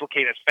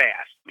replicate as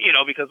fast,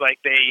 because like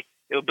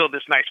they'll build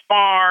this nice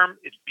farm.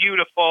 It's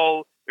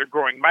beautiful. They're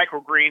growing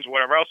microgreens,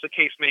 whatever else the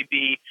case may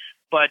be.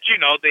 but,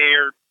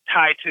 they're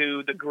tied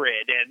to the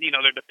grid and,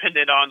 they're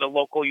dependent on the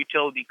local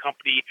utility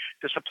company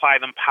to supply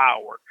them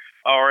power.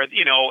 Or, and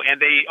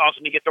they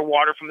also need to get their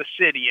water from the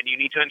city, and you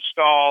need to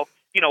install,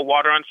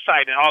 water on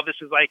site, and all this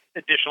is like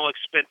additional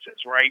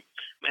expenses, right?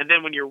 And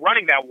then when you're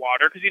running that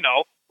water, because,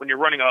 when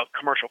you're running a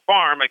commercial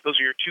farm, like those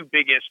are your two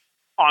biggest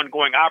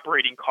ongoing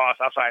operating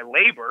costs outside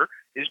labor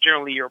is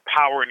generally your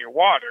power and your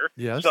water.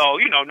 Yes. So,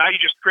 now you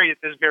just created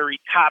this very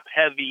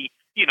top-heavy,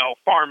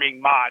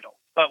 farming model.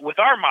 But with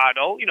our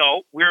model,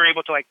 we were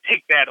able to like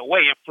take that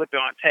away and flip it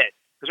on its head.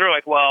 Because we're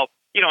like, well,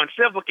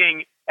 instead of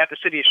looking at the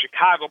city of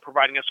Chicago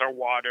providing us our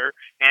water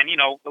and,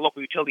 the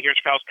local utility here in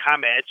Chicago is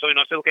ComEd. So,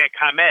 instead of looking at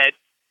ComEd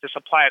to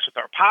supply us with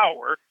our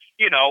power,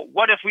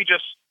 what if we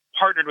just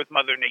partnered with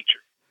Mother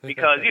Nature?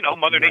 Because,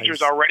 Mother Nice. Nature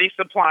is already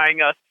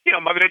supplying us,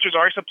 Mother Nature is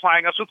already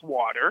supplying us with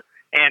water.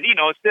 And,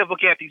 instead of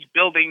looking at these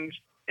buildings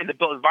and the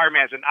built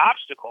environment as an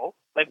obstacle,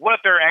 like what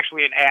if they're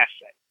actually an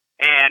asset?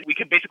 And we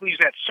could basically use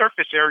that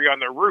surface area on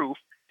the roof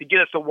to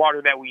get us the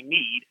water that we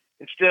need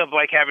instead of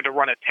like having to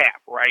run a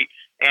tap, right?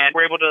 And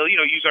we're able to,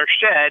 use our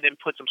shed and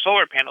put some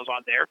solar panels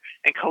on there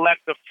and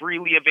collect the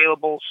freely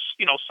available,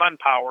 sun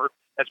power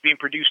that's being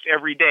produced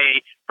every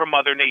day from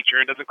Mother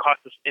Nature. It doesn't cost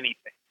us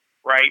anything,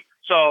 right?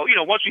 So,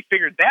 once we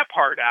figured that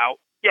part out,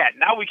 yeah,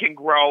 now we can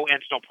grow and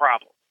it's no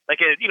problem.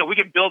 Like, we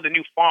can build a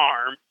new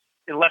farm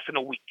in less than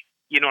a week.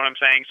 You know what I'm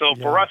saying? So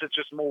for us, it's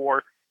just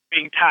more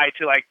being tied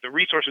to like the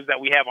resources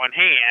that we have on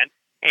hand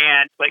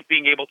and like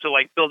being able to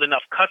like build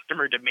enough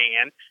customer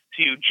demand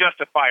to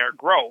justify our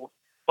growth.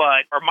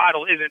 But our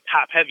model isn't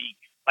top heavy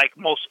like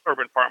most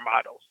urban farm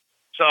models.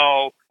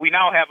 So we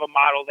now have a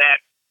model that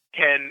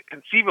can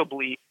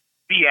conceivably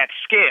be at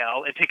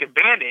scale and take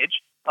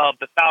advantage of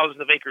the thousands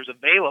of acres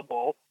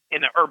available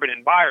in the urban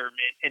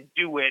environment and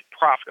do it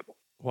profitably.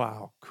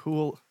 Wow.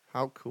 Cool.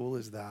 How cool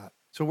is that?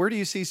 So where do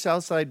you see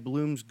Southside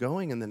Blooms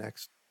going in the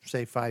next,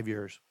 say, 5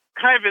 years?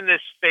 Kind of in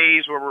this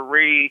phase where we're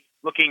really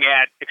looking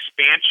at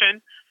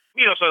expansion.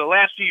 So the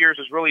last few years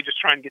was really just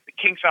trying to get the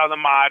kinks out of the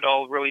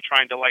model, really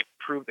trying to like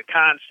prove the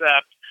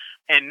concept.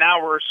 And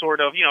now we're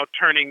sort of,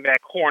 turning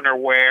that corner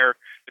where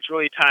it's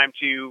really time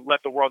to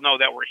let the world know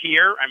that we're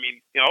here. I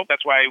mean,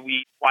 that's why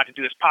we want to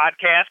do this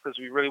podcast, because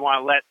we really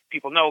want to let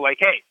people know like,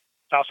 hey,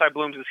 Southside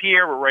Blooms is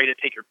here. We're ready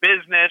to take your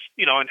business,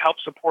 and help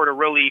support a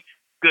really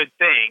good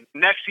thing.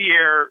 Next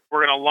year,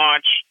 we're going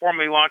to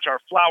formally launch our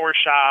flower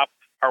shop.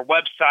 Our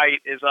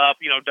website is up,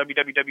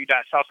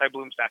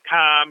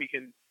 www.southsideblooms.com. You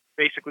can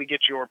basically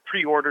get your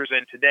pre-orders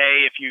in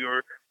today if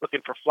you're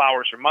looking for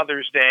flowers for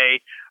Mother's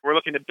Day. We're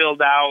looking to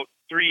build out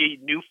 3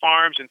 new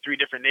farms in 3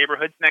 different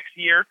neighborhoods next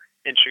year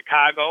in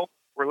Chicago.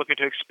 We're looking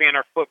to expand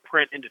our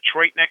footprint in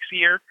Detroit next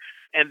year.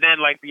 And then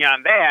like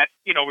beyond that,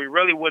 we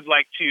really would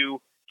like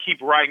to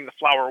keep riding the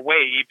flower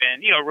wave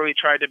and, really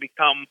try to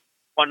become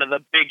one of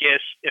the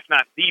biggest, if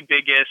not the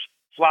biggest,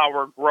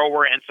 flower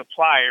grower and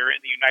supplier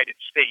in the United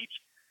States.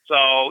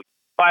 So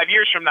 5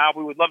 years from now,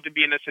 we would love to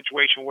be in a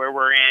situation where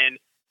we're in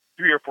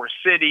 3 or 4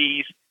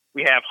 cities.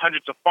 We have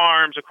hundreds of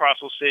farms across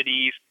those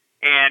cities,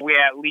 and we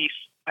at least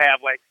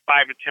have like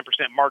 5 to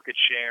 10% market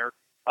share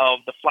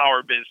of the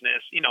flower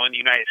business, in the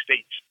United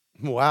States.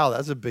 Wow,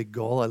 that's a big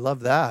goal. I love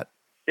that.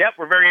 Yep,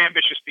 we're very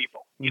ambitious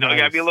people. Nice. You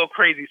got to be a little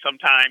crazy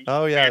sometimes.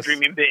 Oh, yes. You're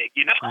dreaming big,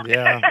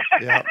 Yeah,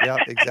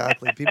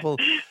 exactly. People,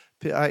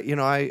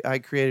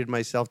 I created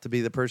myself to be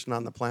the person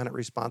on the planet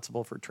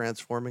responsible for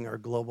transforming our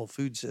global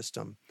food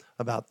system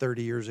about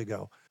 30 years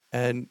ago.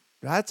 And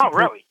that's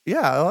really?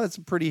 Yeah, well, that's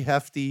a pretty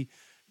hefty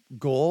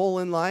goal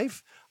in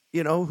life.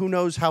 Who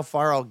knows how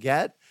far I'll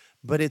get,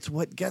 but it's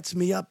what gets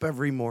me up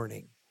every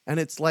morning. And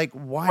it's like,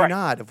 why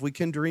not? If we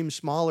can dream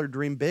small or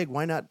dream big,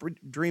 why not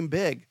dream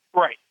big?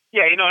 Right.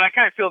 Yeah, and I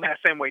kind of feel that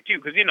same way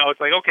too, because it's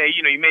like, okay,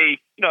 you may,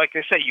 like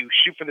they say, you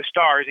shoot for the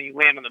stars and you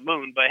land on the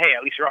moon, but hey,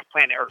 at least you're off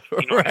planet Earth.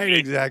 Right, I mean?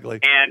 Exactly.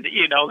 And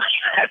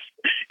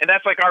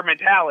that's like our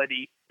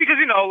mentality, because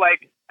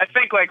like I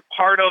think like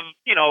part of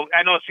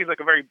I know it seems like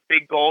a very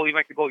big goal, even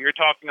like the goal you're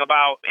talking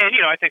about, and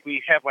I think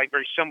we have like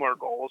very similar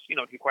goals, to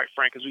be quite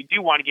frank, because we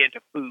do want to get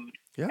into food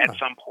at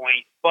some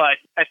point, but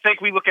I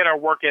think we look at our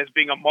work as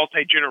being a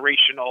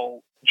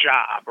multi-generational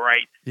job,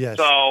 right? Yes.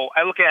 So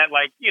I look at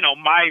like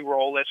my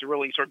role as to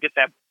really sort of get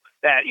that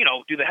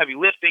do the heavy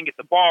lifting, get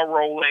the ball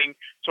rolling,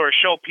 sort of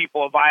show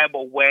people a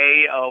viable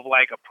way of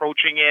like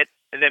approaching it,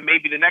 and then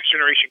maybe the next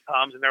generation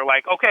comes and they're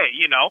like, okay,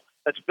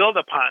 let's build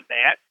upon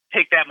that,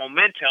 take that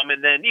momentum,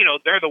 and then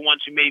they're the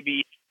ones who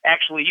maybe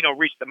actually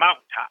reach the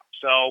mountaintop.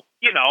 So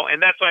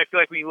and that's why I feel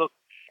like when you look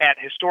at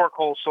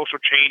historical social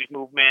change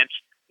movements,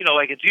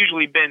 like it's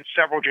usually been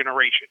several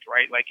generations,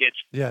 right? Like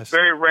it's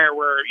very rare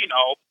where,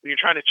 when you're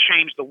trying to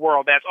change the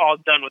world, that's all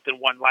done within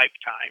one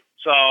lifetime.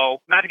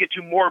 So not to get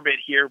too morbid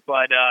here,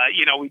 but,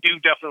 we do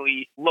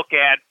definitely look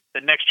at the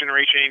next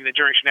generation, the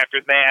generation after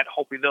that.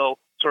 Hopefully they'll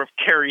sort of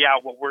carry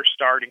out what we're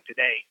starting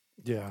today.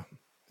 Yeah.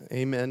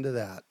 Amen to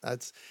that.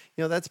 That's,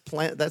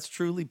 that's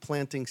truly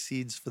planting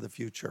seeds for the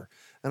future.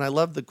 And I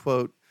love the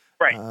quote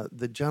Right.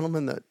 The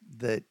gentleman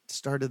that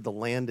started the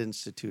Land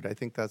Institute, I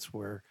think that's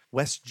where,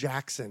 Wes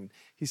Jackson,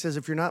 he says,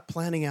 if you're not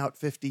planning out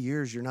 50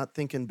 years, you're not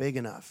thinking big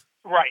enough.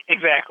 Right,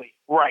 exactly.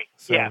 Right.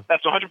 So, yeah,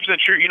 that's 100%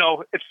 true.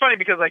 It's funny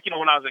because,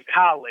 when I was in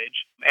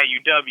college at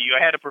UW,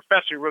 I had a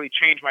professor who really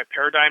changed my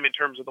paradigm in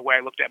terms of the way I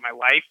looked at my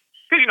life.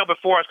 Because,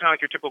 before I was kind of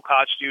like your typical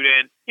college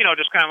student,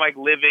 just kind of like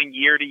living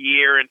year to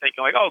year and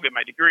thinking like, oh, get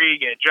my degree,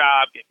 get a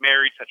job, get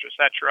married, et cetera, et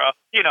cetera.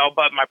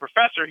 But my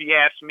professor, he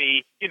asked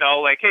me,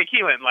 like, hey,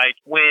 Quilen, like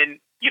when,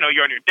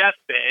 you're on your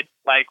deathbed,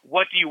 like,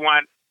 what do you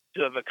want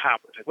to have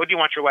accomplished? Like, what do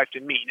you want your life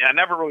to mean? And I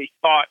never really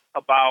thought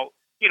about,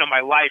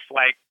 my life,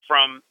 like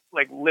from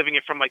like living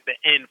it from like the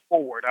end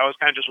forward. I was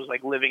kind of just was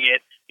like living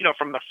it,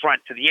 from the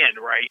front to the end.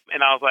 Right.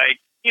 And I was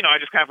like, I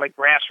just kind of like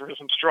grasped for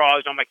some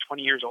straws. I'm like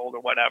 20 years old or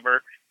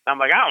whatever. And I'm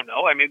like, I don't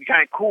know. I mean, it'd be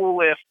kind of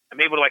cool if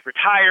I'm able to like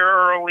retire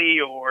early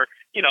or,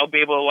 be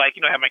able to like,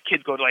 have my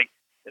kids go to like,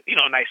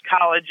 nice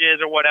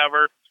colleges or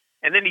whatever.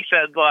 And then he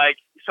said like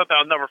something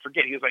I'll never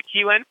forget. He was like,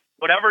 Quilen,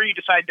 whatever you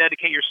decide to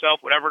dedicate yourself,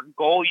 whatever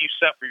goal you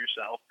set for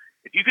yourself,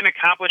 if you can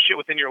accomplish it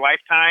within your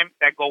lifetime,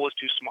 that goal is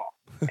too small.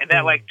 And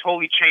that like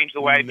totally changed the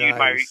way I viewed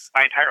my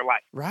entire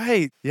life.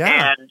 Right.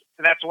 Yeah. And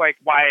that's like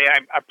why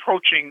I'm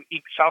approaching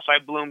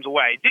Southside Blooms the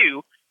way I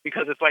do,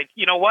 because it's like,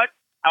 you know what?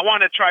 I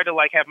want to try to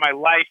like have my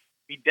life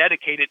be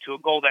dedicated to a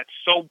goal that's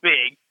so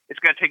big, it's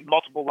going to take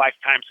multiple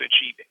lifetimes to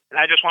achieve it. And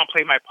I just want to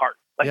play my part.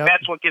 Like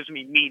that's what gives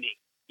me meaning.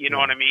 You know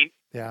what I mean?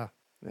 Yeah.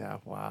 Yeah.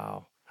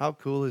 Wow. How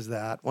cool is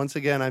that? Once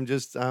again,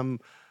 I'm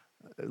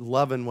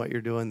loving what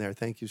you're doing there.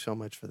 Thank you so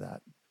much for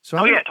that. So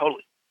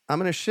totally. I'm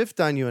going to shift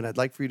on you, and I'd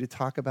like for you to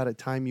talk about a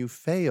time you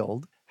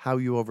failed, how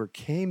you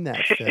overcame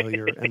that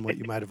failure, and what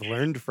you might have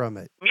learned from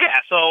it. Yeah,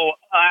 so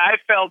I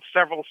failed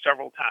several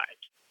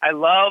times. I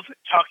love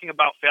talking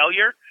about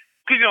failure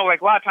because, like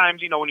a lot of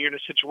times, when you're in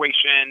a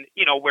situation,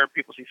 where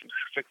people see some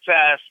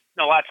success,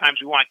 a lot of times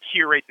we want to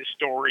curate the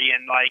story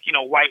and like,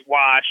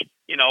 whitewash,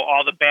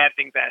 all the bad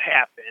things that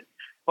happen.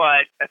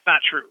 But that's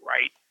not true,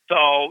 right?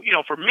 So,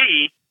 for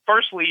me,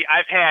 firstly,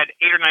 I've had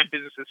 8 or 9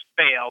 businesses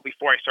fail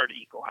before I started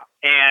EcoHouse.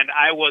 And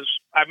I was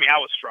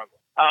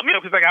struggling.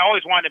 Because like I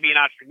always wanted to be an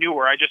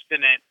entrepreneur. I just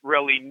didn't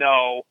really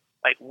know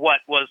like what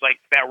was like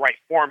that right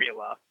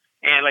formula.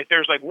 And like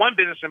there's like one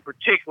business in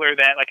particular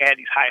that like I had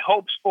these high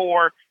hopes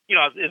for.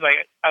 I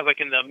was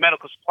like in the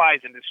medical supplies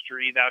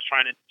industry that I was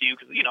trying to do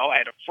because, I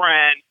had a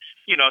friend,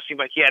 it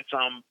seemed like he had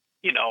some,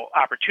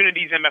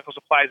 opportunities in medical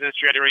supplies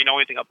industry. I didn't really know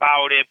anything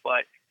about it,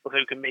 but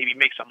we could maybe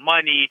make some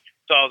money.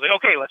 So I was like,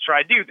 okay, let's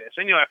try to do this.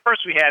 And, at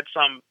first we had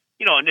some,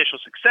 initial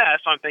success.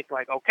 So I'm thinking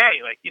like,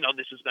 okay, like,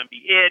 this is going to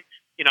be it.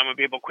 I'm going to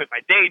be able to quit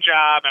my day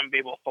job. I'm going to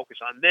be able to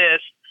focus on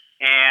this.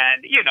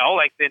 And,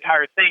 like the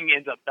entire thing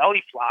ends up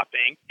belly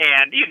flopping.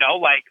 And,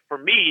 like for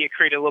me, it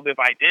created a little bit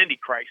of identity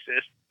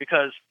crisis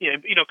because,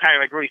 kind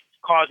of like really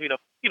caused me to,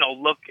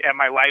 look at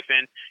my life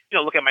and,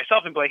 look at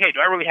myself and be like, hey, do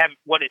I really have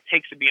what it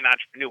takes to be an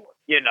entrepreneur?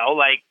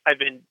 Like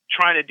I've been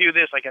trying to do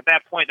this. Like at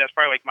that point, that's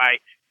probably like my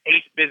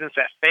 8th business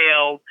that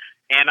failed.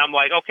 And I'm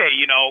like, okay,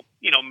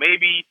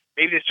 maybe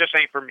this just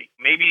ain't for me.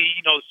 Maybe,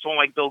 someone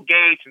like Bill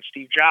Gates and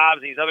Steve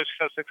Jobs and these other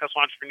successful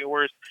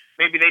entrepreneurs,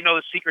 maybe they know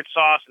the secret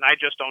sauce and I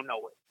just don't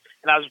know it.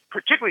 And I was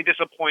particularly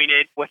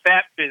disappointed with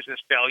that business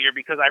failure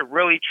because I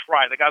really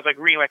tried. Like I was like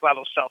reading like a lot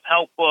of those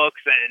self-help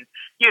books and,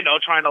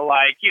 trying to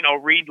like,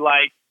 read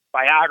like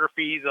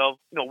biographies of,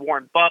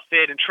 Warren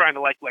Buffett and trying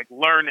to like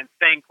learn and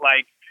think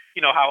like,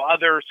 how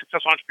other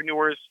successful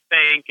entrepreneurs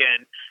think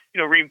and,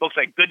 reading books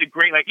like Good to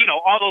Great, like,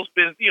 all those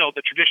business,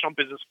 the traditional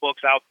business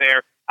books out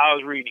there, I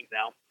was reading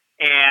them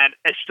and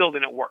it still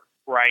didn't work.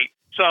 Right.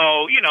 So,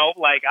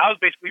 like I was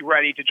basically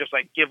ready to just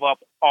like give up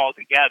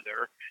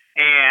altogether.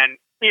 And,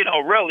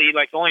 really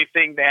like the only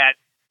thing that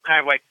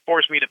kind of like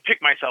forced me to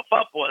pick myself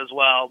up was,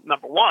 well,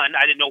 number one,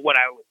 I didn't know what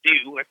I would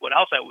do, like what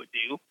else I would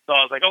do. So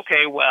I was like,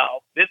 okay,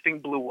 well, this thing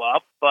blew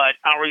up, but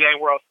I don't really have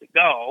anywhere else to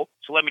go.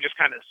 So let me just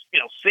kind of,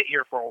 sit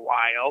here for a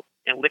while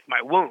and lick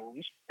my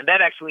wounds. And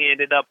that actually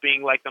ended up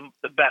being like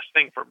the best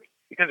thing for me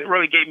because it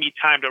really gave me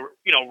time to,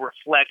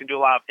 reflect and do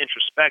a lot of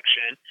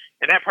introspection.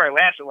 And that probably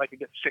lasted like a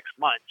good 6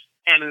 months.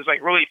 And it was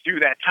like really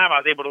through that time, I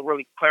was able to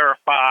really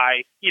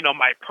clarify,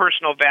 my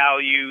personal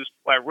values,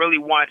 what I really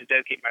wanted to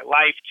dedicate my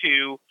life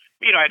to.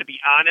 I had to be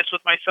honest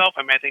with myself.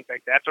 I mean, I think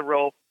like that's a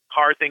real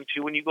hard thing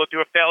too when you go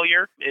through a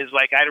failure is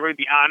like I had to really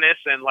be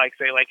honest and like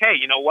say like, hey,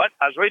 you know what?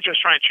 I was really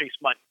just trying to chase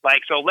money.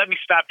 Like, so let me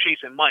stop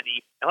chasing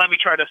money and let me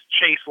try to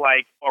chase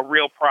like a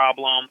real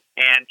problem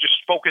and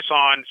just focus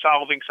on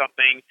solving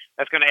something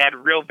that's going to add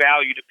real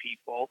value to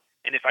people.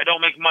 And if I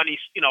don't make money,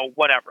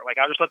 whatever,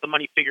 like I'll just let the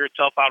money figure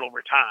itself out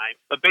over time.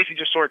 But basically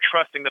just sort of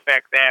trusting the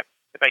fact that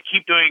if I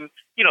keep doing,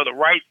 the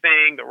right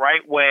thing, the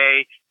right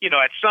way,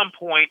 at some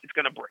point it's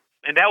going to break.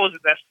 And that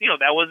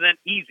wasn't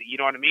easy. You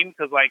know what I mean?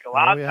 Because like a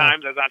lot of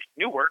times as an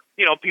entrepreneur,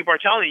 people are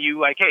telling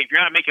you like, hey, if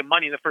you're not making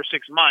money in the first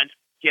 6 months,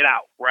 get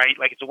out, right?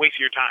 Like it's a waste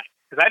of your time.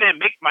 Because I didn't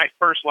make my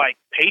first like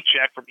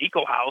paycheck from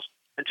EcoHouse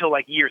until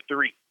like year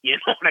 3. You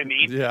know what I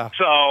mean? Yeah.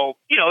 So,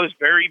 it was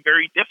very,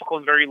 very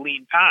difficult and very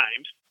lean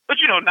times. But,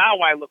 now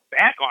when I look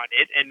back on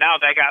it and now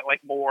that I got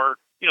like more,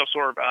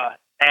 sort of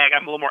ag,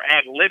 I'm a little more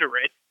ag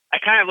literate. I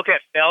kind of look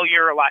at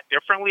failure a lot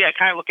differently. I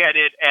kind of look at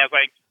it as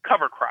like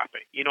cover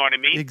cropping. You know what I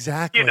mean?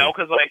 Exactly.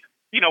 Because like,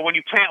 when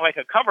you plant like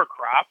a cover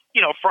crop,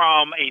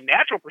 from a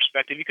natural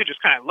perspective, you could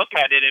just kind of look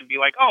at it and be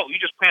like, oh, you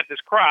just plant this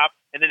crop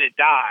and then it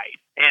died.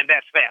 And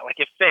that's that. Like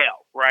it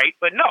failed, right?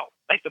 But no,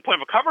 like the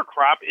point of a cover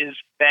crop is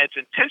that it's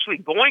intentionally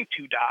going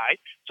to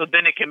die. So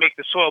then it can make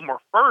the soil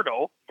more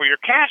fertile for your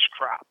cash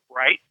crop,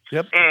 right?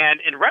 Yep. And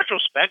in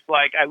retrospect,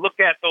 like I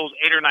looked at those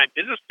 8 or 9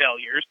 business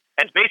failures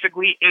as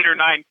basically 8 or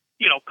 9,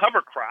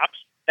 cover crops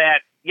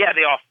that,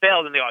 they all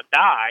failed and they all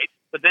died.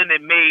 But then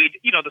it made,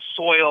 the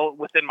soil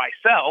within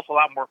myself a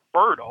lot more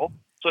fertile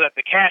so that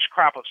the cash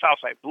crop of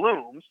Southside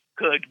Blooms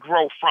could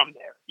grow from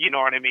there. You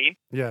know what I mean?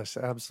 Yes,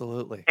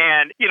 absolutely.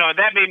 And,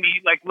 that made me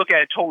like look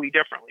at it totally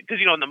differently because,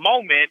 in the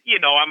moment,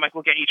 I'm like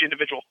looking at each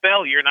individual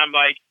failure and I'm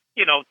like,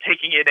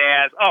 taking it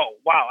as, oh,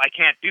 wow, I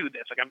can't do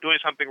this. Like I'm doing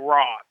something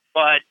wrong.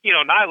 But,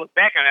 now I look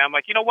back on it, I'm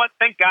like, you know what?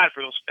 Thank God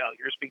for those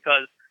failures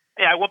because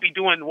I won't be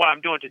doing what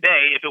I'm doing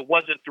today if it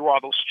wasn't through all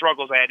those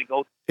struggles I had to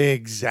go through.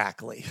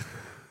 Exactly.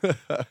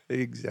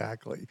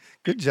 Exactly.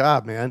 Good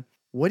job, man.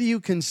 What do you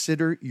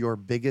consider your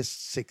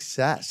biggest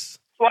success?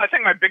 Well, I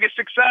think my biggest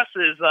success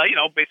is,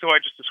 basically what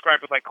I just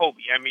described with like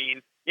Kobe. I mean,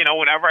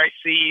 whenever I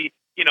see,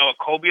 a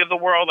Kobe of the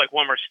world, like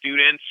one of our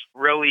students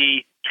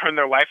really turn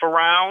their life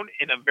around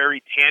in a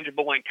very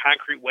tangible and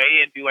concrete way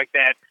and do like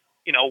that,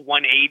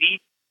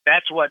 180,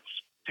 that's what's,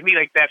 to me,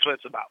 like that's what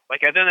it's about.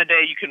 Like at the end of the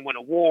day, you can win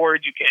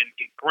awards, you can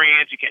get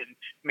grants, you can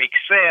make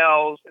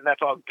sales, and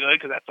that's all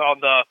good because that's all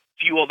the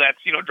fuel that's,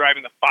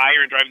 driving the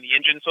fire and driving the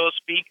engine, so to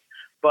speak.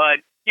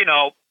 But,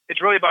 it's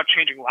really about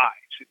changing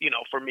lives,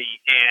 for me.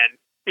 And,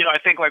 I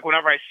think like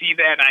whenever I see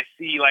that and I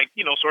see like,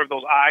 sort of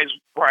those eyes,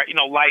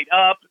 light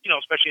up,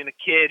 especially in a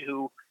kid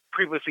who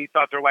previously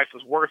thought their life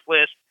was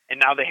worthless and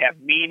now they have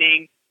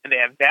meaning and they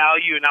have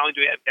value. And not only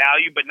do they have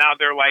value, but now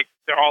they're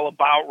all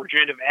about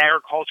regenerative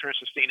agriculture and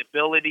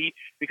sustainability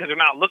because they're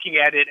not looking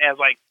at it as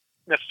like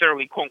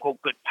necessarily quote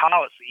unquote good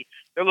policy.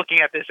 They're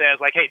looking at this as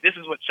like, hey, this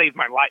is what saved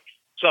my life.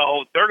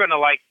 So they're going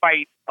to like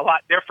fight a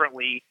lot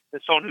differently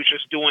than someone who's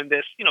just doing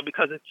this,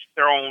 because it's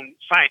their own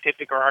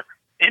scientific or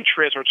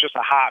interest or it's just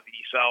a hobby.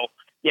 So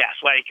yes,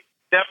 like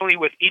definitely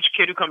with each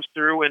kid who comes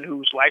through and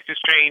whose life has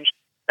changed,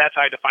 that's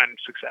how I define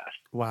success.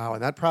 Wow.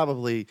 And that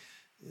probably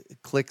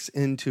clicks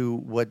into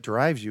what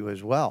drives you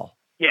as well.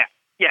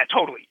 Yeah,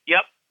 totally.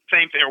 Yep.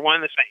 Same thing. They're one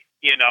and the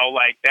same,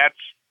 like that's,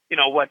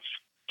 what's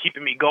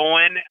keeping me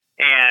going.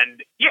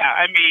 And yeah,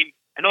 I mean,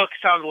 I know it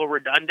sounds a little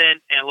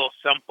redundant and a little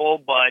simple,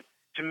 but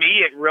to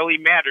me, it really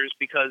matters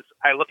because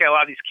I look at a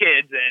lot of these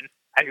kids and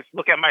I just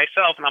look at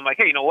myself and I'm like,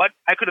 hey, you know what?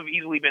 I could have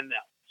easily been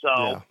them.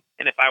 So,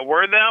 And if I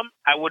were them,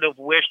 I would have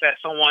wished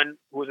that someone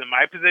who was in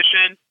my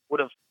position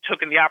would have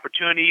taken the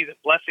opportunities and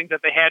blessings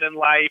that they had in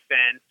life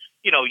and,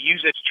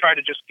 use it to try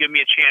to just give me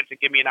a chance and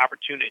give me an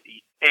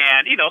opportunity.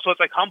 And, so it's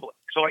like humbling.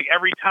 So like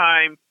every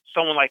time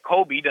someone like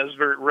Kobe does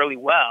really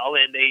well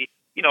and they,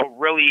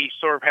 really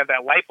sort of have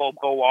that light bulb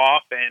go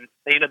off and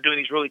they end up doing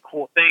these really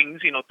cool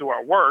things, through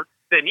our work,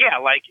 then yeah,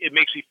 like it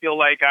makes me feel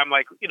like I'm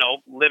like,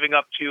 living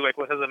up to like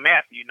what says in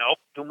Matthew,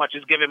 too much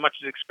is given, much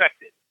is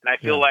expected. And I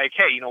feel like,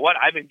 hey, you know what?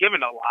 I've been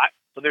given a lot.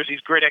 So there's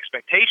these great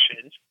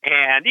expectations.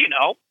 And,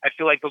 I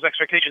feel like those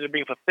expectations are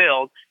being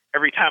fulfilled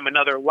every time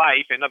another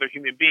life, another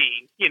human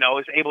being,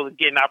 is able to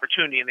get an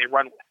opportunity and they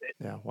run with it.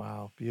 Yeah.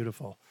 Wow.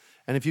 Beautiful.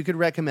 And if you could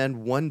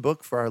recommend one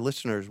book for our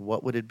listeners,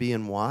 what would it be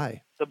and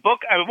why? The book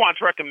I would want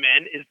to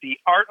recommend is The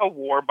Art of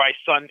War by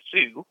Sun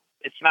Tzu.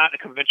 It's not a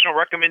conventional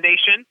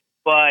recommendation,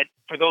 but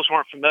for those who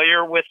aren't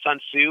familiar with Sun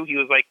Tzu, he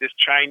was like this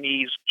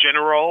Chinese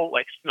general,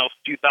 like, a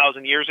few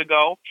thousand years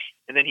ago.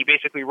 And then he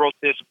basically wrote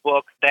this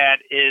book that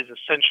is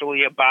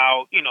essentially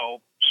about,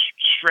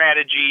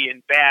 strategy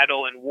and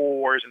battle and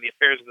wars and the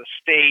affairs of the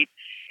state.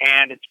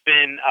 And it's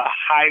been a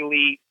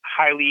highly,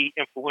 highly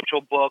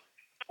influential book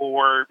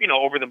for,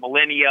 over the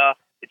millennia.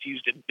 It's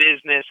used in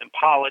business and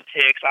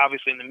politics,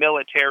 obviously in the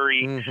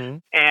military. Mm-hmm.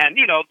 And,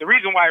 the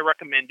reason why I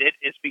recommend it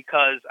is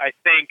because I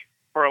think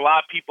for a lot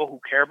of people who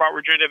care about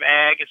regenerative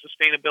ag and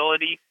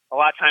sustainability, a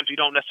lot of times we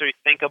don't necessarily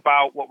think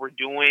about what we're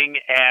doing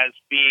as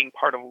being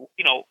part of,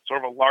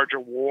 sort of a larger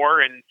war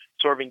and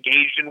sort of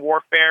engaged in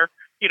warfare.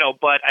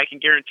 But I can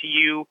guarantee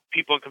you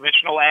people in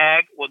conventional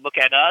ag would look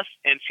at us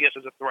and see us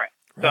as a threat.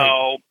 Right.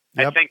 So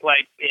I think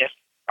like if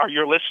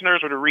your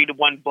listeners were to read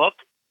one book,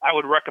 I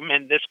would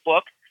recommend this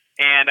book.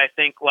 And I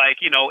think like,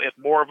 if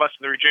more of us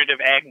in the regenerative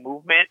ag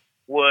movement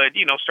would,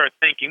 start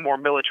thinking more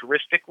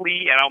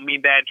militaristically, and I don't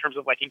mean that in terms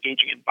of like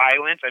engaging in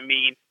violence. I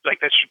mean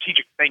like that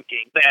strategic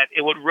thinking, that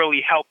it would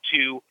really help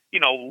to,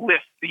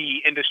 lift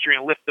the industry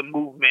and lift the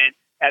movement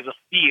as a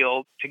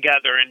field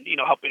together and,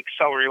 help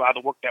accelerate a lot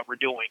of the work that we're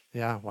doing.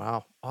 Yeah.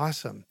 Wow.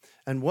 Awesome.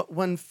 And what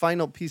one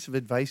final piece of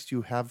advice do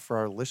you have for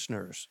our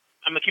listeners?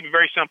 I'm going to keep it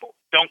very simple.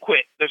 Don't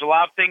quit. There's a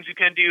lot of things you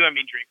can do. I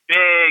mean, dream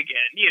big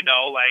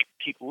and, like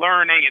keep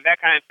learning and that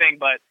kind of thing.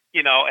 But,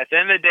 at the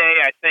end of the day,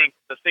 I think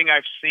the thing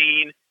I've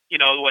seen,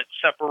 what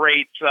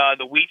separates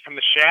the wheat from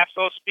the chaff,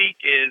 so to speak,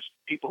 is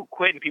people who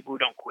quit and people who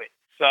don't quit.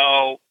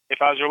 So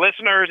if I was your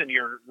listeners and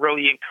you're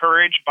really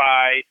encouraged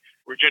by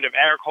regenerative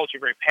agriculture,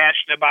 very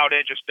passionate about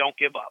it, just don't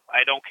give up.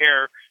 I don't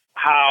care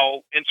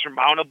how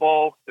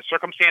insurmountable the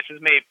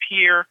circumstances may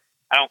appear.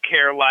 I don't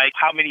care like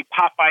how many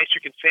Popeye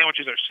chicken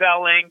sandwiches are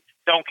selling.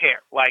 Don't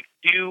care. Like,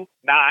 do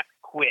not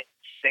quit.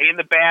 Stay in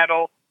the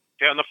battle.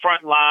 Stay on the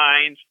front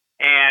lines,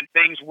 and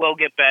things will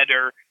get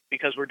better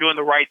because we're doing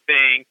the right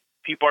thing.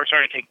 People are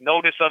starting to take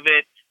notice of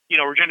it. You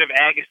know, regenerative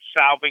ag is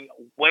solving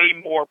way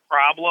more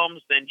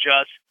problems than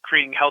just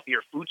creating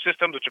healthier food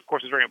systems, which of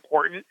course is very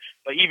important.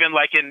 But even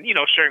like in, you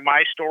know, sharing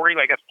my story,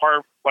 like that's part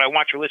of what I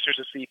want your listeners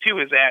to see too,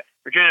 is that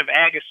regenerative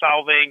ag is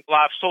solving a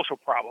lot of social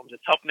problems.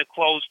 It's helping to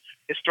close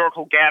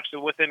historical gaps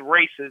within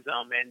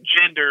racism and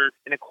gender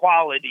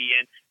inequality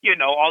and, you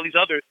know, all these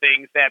other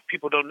things that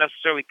people don't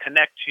necessarily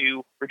connect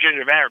to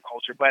regenerative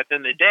agriculture. But at the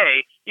end of the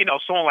day, you know,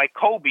 someone like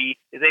Kobe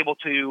is able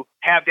to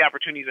have the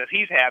opportunities that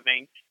he's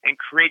having and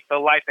create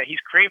the life that he's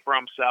creating for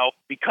himself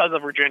because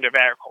of regenerative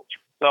agriculture.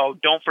 So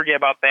don't forget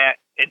about that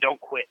and don't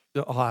quit.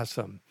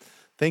 Awesome.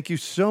 Thank you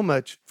so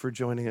much for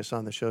joining us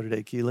on the show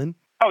today, Quilen.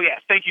 Oh, yeah.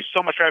 Thank you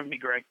so much for having me,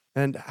 Greg.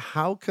 And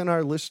how can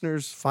our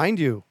listeners find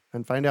you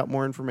and find out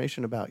more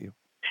information about you?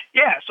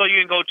 Yeah, so you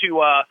can go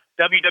to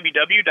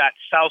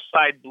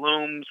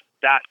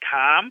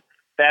www.southsideblooms.com.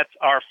 That's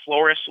our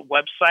florist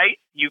website.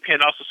 You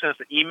can also send us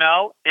an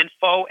email,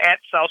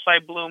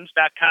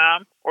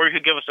 info@southsideblooms.com, or you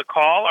could give us a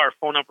call. Our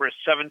phone number is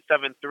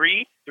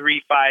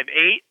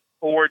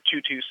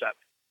 773-358-4227.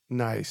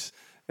 Nice.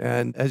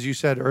 And as you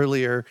said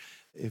earlier,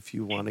 if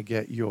you want to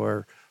get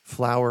your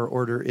flower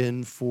order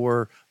in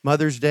for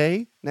Mother's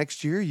Day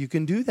next year, you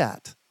can do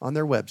that on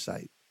their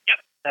website. Yep,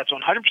 that's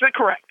 100%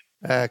 correct.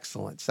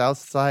 Excellent.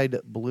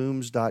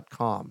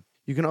 Southsideblooms.com.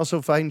 You can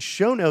also find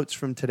show notes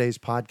from today's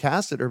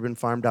podcast at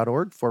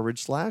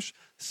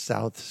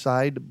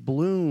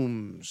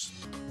urbanfarm.org/SouthsideBlooms.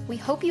 We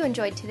hope you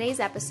enjoyed today's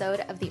episode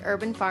of the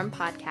Urban Farm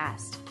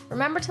Podcast.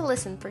 Remember to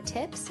listen for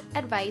tips,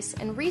 advice,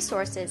 and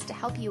resources to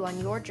help you on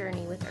your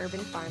journey with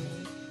urban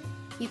farming.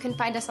 You can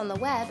find us on the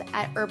web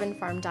at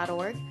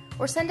urbanfarm.org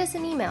or send us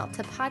an email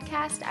to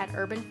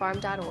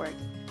podcast@urbanfarm.org.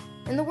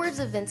 In the words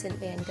of Vincent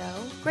van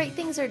Gogh, great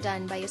things are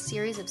done by a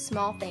series of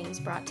small things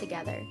brought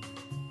together.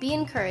 Be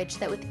encouraged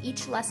that with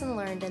each lesson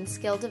learned and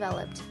skill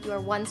developed, you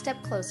are one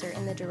step closer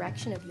in the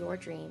direction of your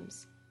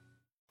dreams.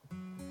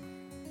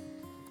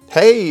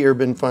 Hey,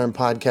 Urban Farm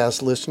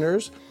Podcast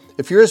listeners.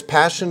 If you're as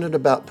passionate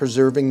about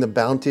preserving the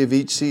bounty of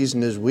each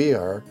season as we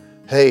are,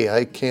 hey,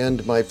 I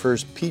canned my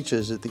first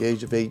peaches at the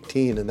age of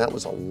 18, and that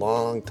was a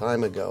long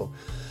time ago,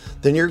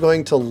 then you're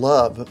going to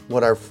love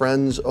what our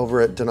friends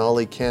over at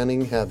Denali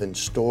Canning have in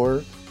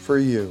store for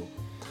you.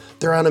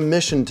 They're on a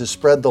mission to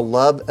spread the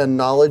love and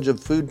knowledge of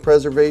food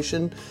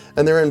preservation,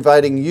 and they're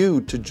inviting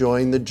you to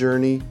join the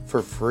journey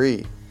for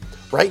free.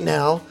 Right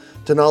now,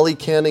 Denali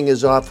Canning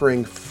is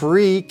offering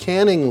free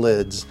canning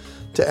lids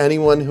to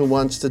anyone who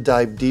wants to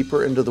dive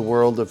deeper into the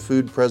world of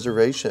food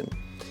preservation.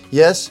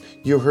 Yes,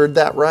 you heard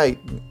that right,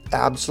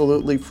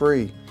 absolutely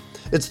free.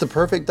 It's the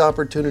perfect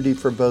opportunity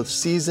for both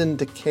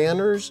seasoned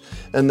canners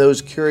and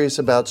those curious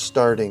about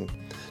starting.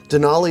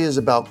 Denali is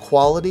about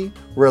quality,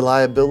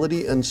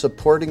 reliability, and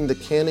supporting the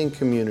canning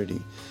community,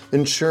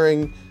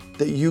 ensuring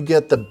that you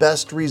get the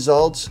best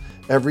results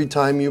every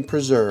time you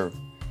preserve.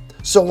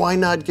 So why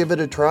not give it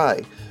a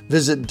try?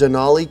 Visit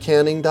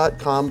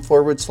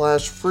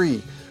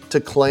denalicanning.com/free to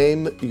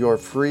claim your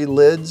free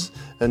lids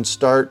and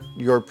start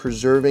your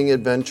preserving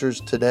adventures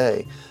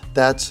today.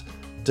 That's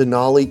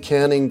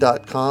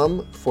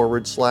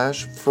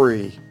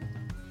denalicanning.com/free.